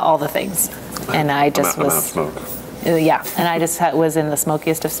 all the things. And I just was, yeah, and I just was in the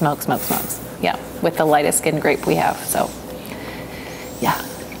smokiest of smokes. Yeah, with the lightest skinned grape we have. So, yeah,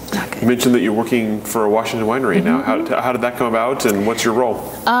 not good. You mentioned that you're working for a Washington winery now. How did that come about, and what's your role?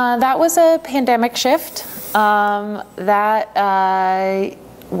 That was a pandemic shift. I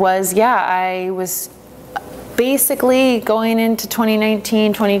was basically going into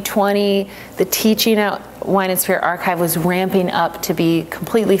 2019, 2020, the teaching at Wine and Spirit Archive was ramping up to be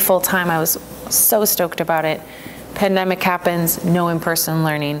completely full-time. I was so stoked about it. Pandemic happens, no in-person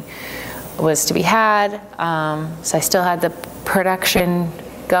learning was to be had. So I still had the production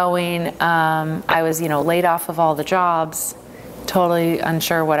going. I was, laid off of all the jobs, totally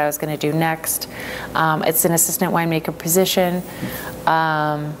unsure what I was going to do next. It's an assistant winemaker position.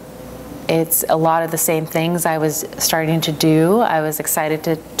 It's a lot of the same things I was starting to do. I was excited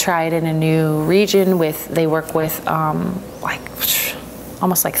to try it in a new region. They work with almost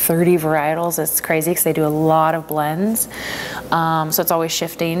like 30 varietals. It's crazy because they do a lot of blends. So it's always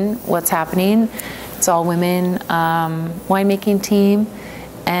shifting what's happening. It's all women winemaking team.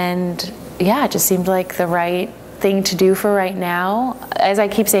 And yeah, it just seemed like the right thing to do for right now. As I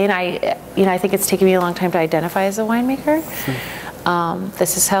keep saying, I think it's taken me a long time to identify as a winemaker.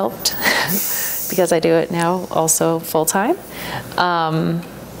 This has helped because I do it now also full-time.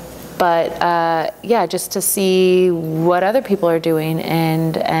 Just to see what other people are doing,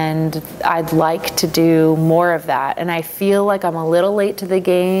 and I'd like to do more of that. And I feel like I'm a little late to the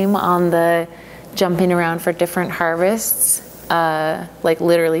game on the jumping around for different harvests, like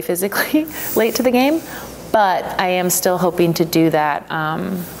literally physically late to the game. But I am still hoping to do that,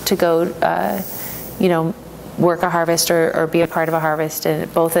 to go, work a harvest or be a part of a harvest,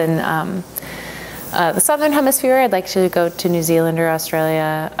 both in the Southern Hemisphere. I'd like to go to New Zealand or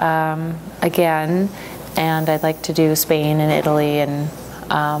Australia again, and I'd like to do Spain and Italy. And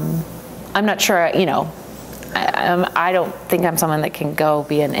I'm not sure, I don't think I'm someone that can go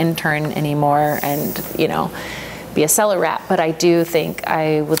be an intern anymore and, be a cellar rat, but I do think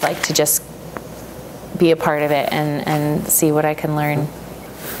I would like to just be a part of it and see what I can learn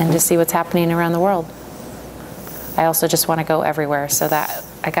and just see what's happening around the world. I also just want to go everywhere, so that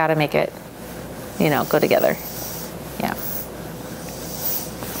I got to make it, go together. Yeah.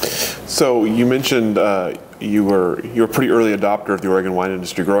 So you mentioned you were a pretty early adopter of the Oregon wine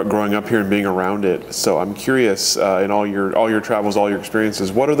industry, growing up here and being around it. So I'm curious, in all your travels, all your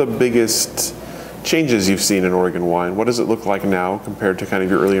experiences, what are the biggest changes you've seen in Oregon wine? What does it look like now compared to kind of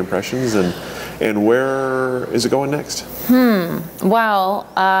your early impressions, and where is it going next? Well,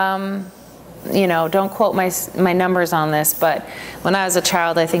 don't quote my numbers on this, but when I was a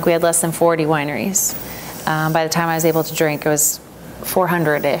child, I think we had less than 40 wineries. By the time I was able to drink, it was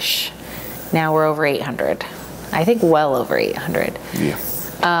 400-ish. Now we're over 800. I think well over 800. Yeah.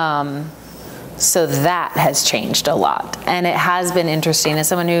 So that has changed a lot, and it has been interesting. As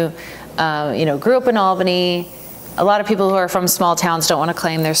someone who, grew up in Albany, a lot of people who are from small towns don't want to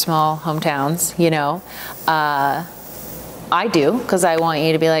claim their small hometowns. I do, because I want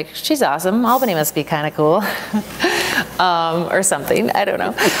you to be like, she's awesome. Albany must be kind of cool, or something. I don't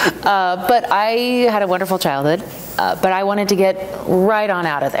know. But I had a wonderful childhood. But I wanted to get right on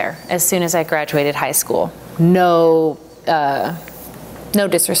out of there as soon as I graduated high school. No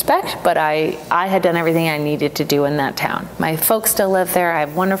disrespect, but I had done everything I needed to do in that town. My folks still live there. I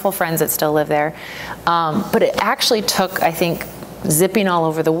have wonderful friends that still live there. But it actually took, I think, zipping all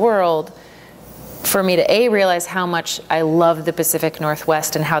over the world for me to realize how much I love the Pacific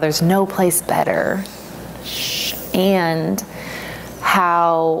Northwest and how there's no place better, and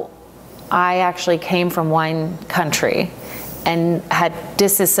how I actually came from wine country and had I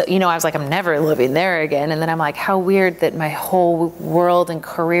was like, I'm never living there again. And then I'm like, how weird that my whole world and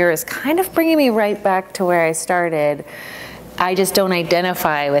career is kind of bringing me right back to where I started. I just don't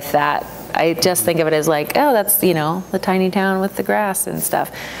identify with that. I just think of it as like, oh, that's, the tiny town with the grass and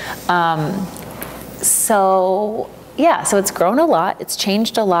stuff. So it's grown a lot. It's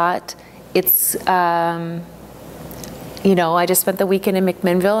changed a lot. It's, I just spent the weekend in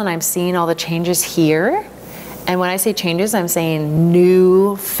McMinnville, and I'm seeing all the changes here. And when I say changes, I'm saying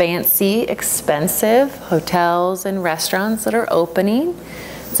new, fancy, expensive hotels and restaurants that are opening.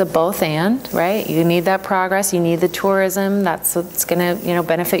 It's a both and, right? You need that progress. You need the tourism. That's what's going to,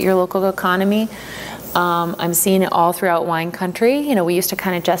 benefit your local economy. I'm seeing it all throughout wine country. We used to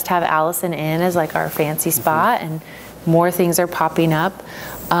kind of just have Allison Inn as like our fancy spot, and more things are popping up.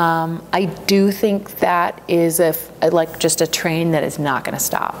 I do think that is just a train that is not going to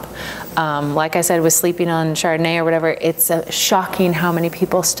stop. Like I said, with sleeping on Chardonnay or whatever, it's shocking how many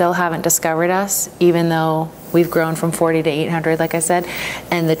people still haven't discovered us, even though we've grown from 40 to 800, like I said,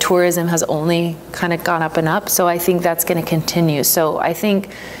 and the tourism has only kind of gone up and up. So I think that's going to continue. So I think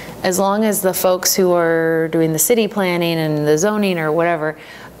as long as the folks who are doing the city planning and the zoning or whatever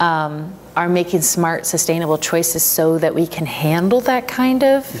are making smart, sustainable choices so that we can handle that kind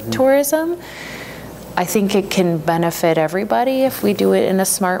of tourism. I think it can benefit everybody if we do it in a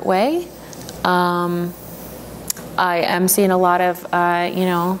smart way. I am seeing a lot of, you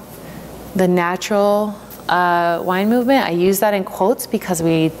know, the natural wine movement. I use that in quotes because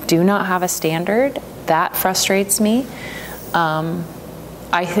we do not have a standard. That frustrates me.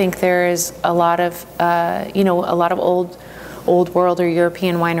 I think there is a lot of, you know, a lot of old world or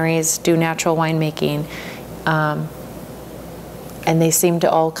European wineries do natural winemaking. And they seem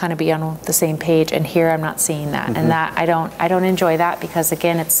to all kind of be on the same page, and here I'm not seeing that. And that I don't enjoy that, because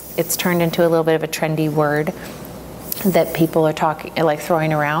again, it's turned into a little bit of a trendy word that people are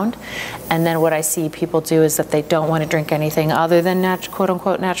throwing around. And then what I see people do is that they don't want to drink anything other than quote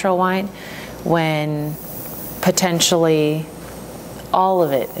unquote natural wine, when potentially all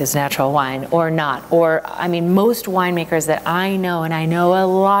of it is natural wine or not. Or, I mean, most winemakers that I know, and I know a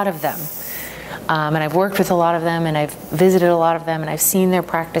lot of them, and I've worked with a lot of them, and I've visited a lot of them, and I've seen their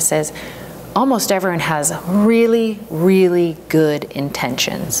practices, almost everyone has really, really good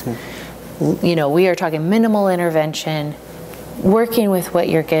intentions. You know, we are talking minimal intervention, working with what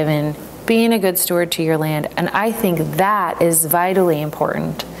you're given, being a good steward to your land, and I think that is vitally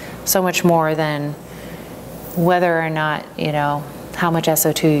important, so much more than whether or not, you know, how much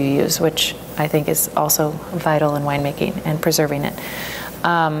SO2 you use, which I think is also vital in winemaking and preserving it.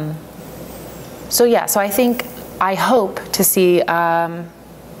 So yeah, so I hope to see, I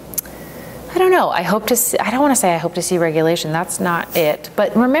don't know, I hope to see, I don't want to say I hope to see regulation, that's not it.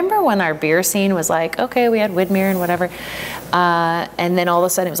 But remember when our beer scene was like, okay, we had Widmer and whatever, and then all of a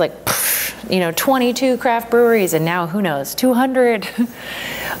sudden it was like, you know, 22 craft breweries, and now who knows, 200.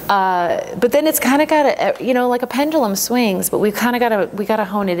 But then it's kind of got to, you know, like a pendulum swings, but we kind of got to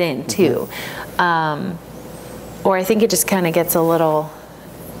hone it in too. Or I think it just kind of gets a little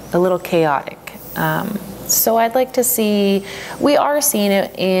chaotic. So I'd like to see, we are seeing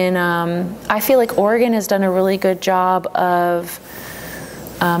it in, I feel like Oregon has done a really good job of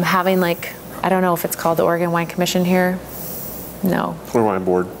having, like, I don't know if it's called the Oregon Wine Commission here. No. Or Wine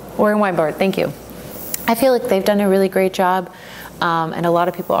Board. Oregon Wine Board, thank you. I feel like they've done a really great job, and a lot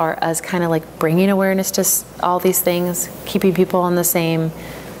of people are as kind of like bringing awareness to all these things, keeping people on the same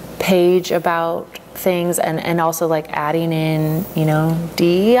page about things, and also like adding in, you know,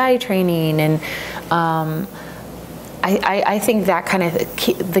 DEI training, and I think that kind of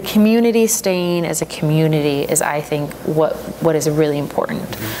the community staying as a community is, I think, what is really important,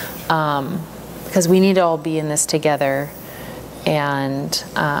 because we need to all be in this together, and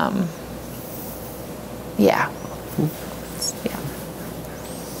yeah.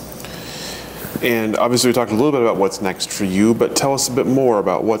 And obviously we talked a little bit about what's next for you, but tell us a bit more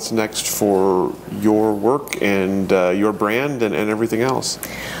about what's next for your work and your brand and everything else.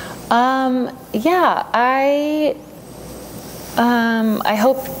 Yeah, I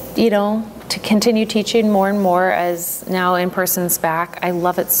hope, you know, to continue teaching more and more as now in-person's back. I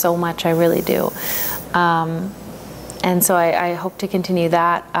love it so much, I really do. And so I hope to continue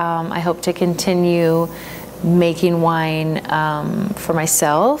that. I hope to continue making wine for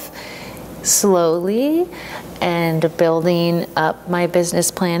myself slowly, and building up my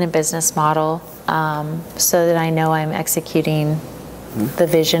business plan and business model, so that I know I'm executing the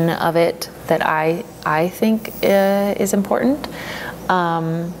vision of it that I think is important.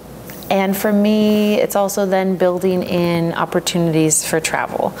 And for me, it's also then building in opportunities for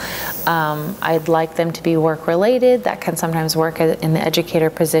travel. I'd like them to be work related. That can sometimes work in the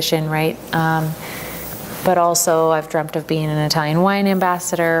educator position, right? But also I've dreamt of being an Italian wine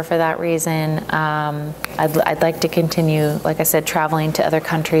ambassador for that reason. I'd like to continue, like I said, traveling to other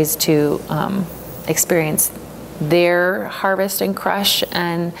countries to experience their harvest and crush,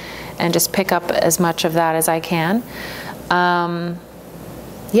 and just pick up as much of that as I can.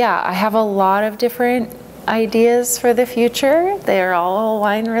 Yeah, I have a lot of different ideas for the future. They're all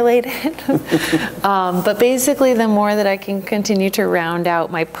wine related. But basically, the more that I can continue to round out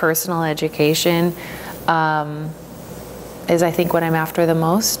my personal education is, I think, what I'm after the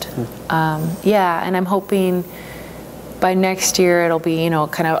most. Yeah, and I'm hoping by next year it'll be, you know,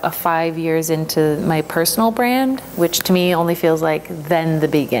 kind of 5 years into my personal brand, which to me only feels like then the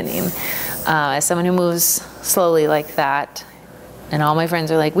beginning. As someone who moves slowly like that, and all my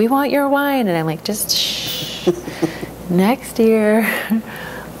friends are like, we want your wine, and I'm like, just shh. Next year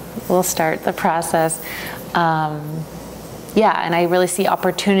we'll start the process. Yeah, and I really see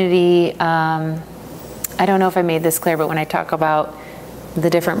opportunity. I don't know if I made this clear, but when I talk about the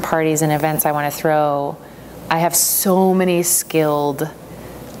different parties and events I want to throw, I have so many skilled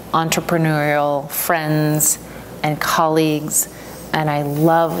entrepreneurial friends and colleagues and I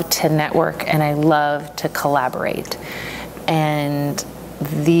love to network, and I love to collaborate. And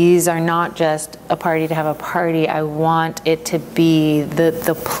these are not just a party to have a party. I want it to be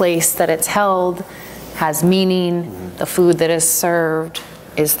the place that it's held has meaning, the food that is served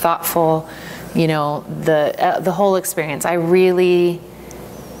is thoughtful, you know, the whole experience.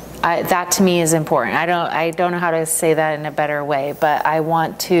 That to me is important. I don't know how to say that in a better way, but I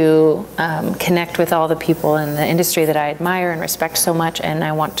want to connect with all the people in the industry that I admire and respect so much, and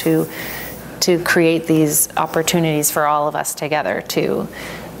I want to create these opportunities for all of us together to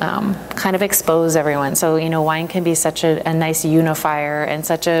kind of expose everyone. So, you know, wine can be such a nice unifier and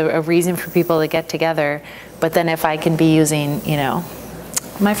such a reason for people to get together, but then if I can be using, you know,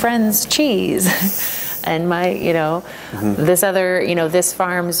 my friend's cheese and my, you know, this other, you know, this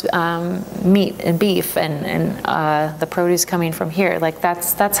farm's meat and beef and the produce coming from here. Like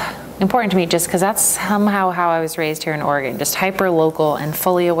that's important to me, just because that's somehow how I was raised here in Oregon, just hyper local and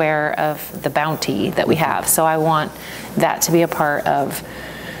fully aware of the bounty that we have. So I want that to be a part of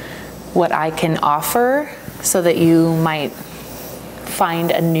what I can offer, so that you might find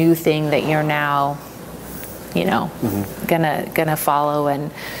a new thing that you're now, you know, gonna follow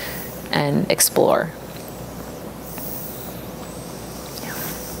and explore.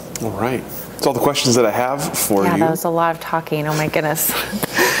 All right. That's all the questions that I have for you. Yeah, that was a lot of talking. Oh my goodness.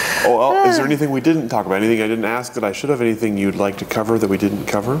 Oh, well, is there anything we didn't talk about? Anything I didn't ask that I should have? Anything you'd like to cover that we didn't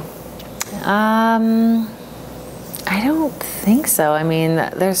cover? I don't think so. I mean,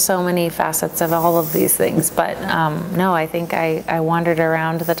 there's so many facets of all of these things, but no, I think I wandered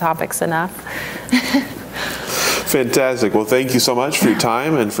around the topics enough. Fantastic. Well, thank you so much for your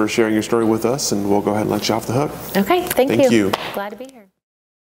time and for sharing your story with us, and we'll go ahead and let you off the hook. Okay, thank you. Thank you. Glad to be here.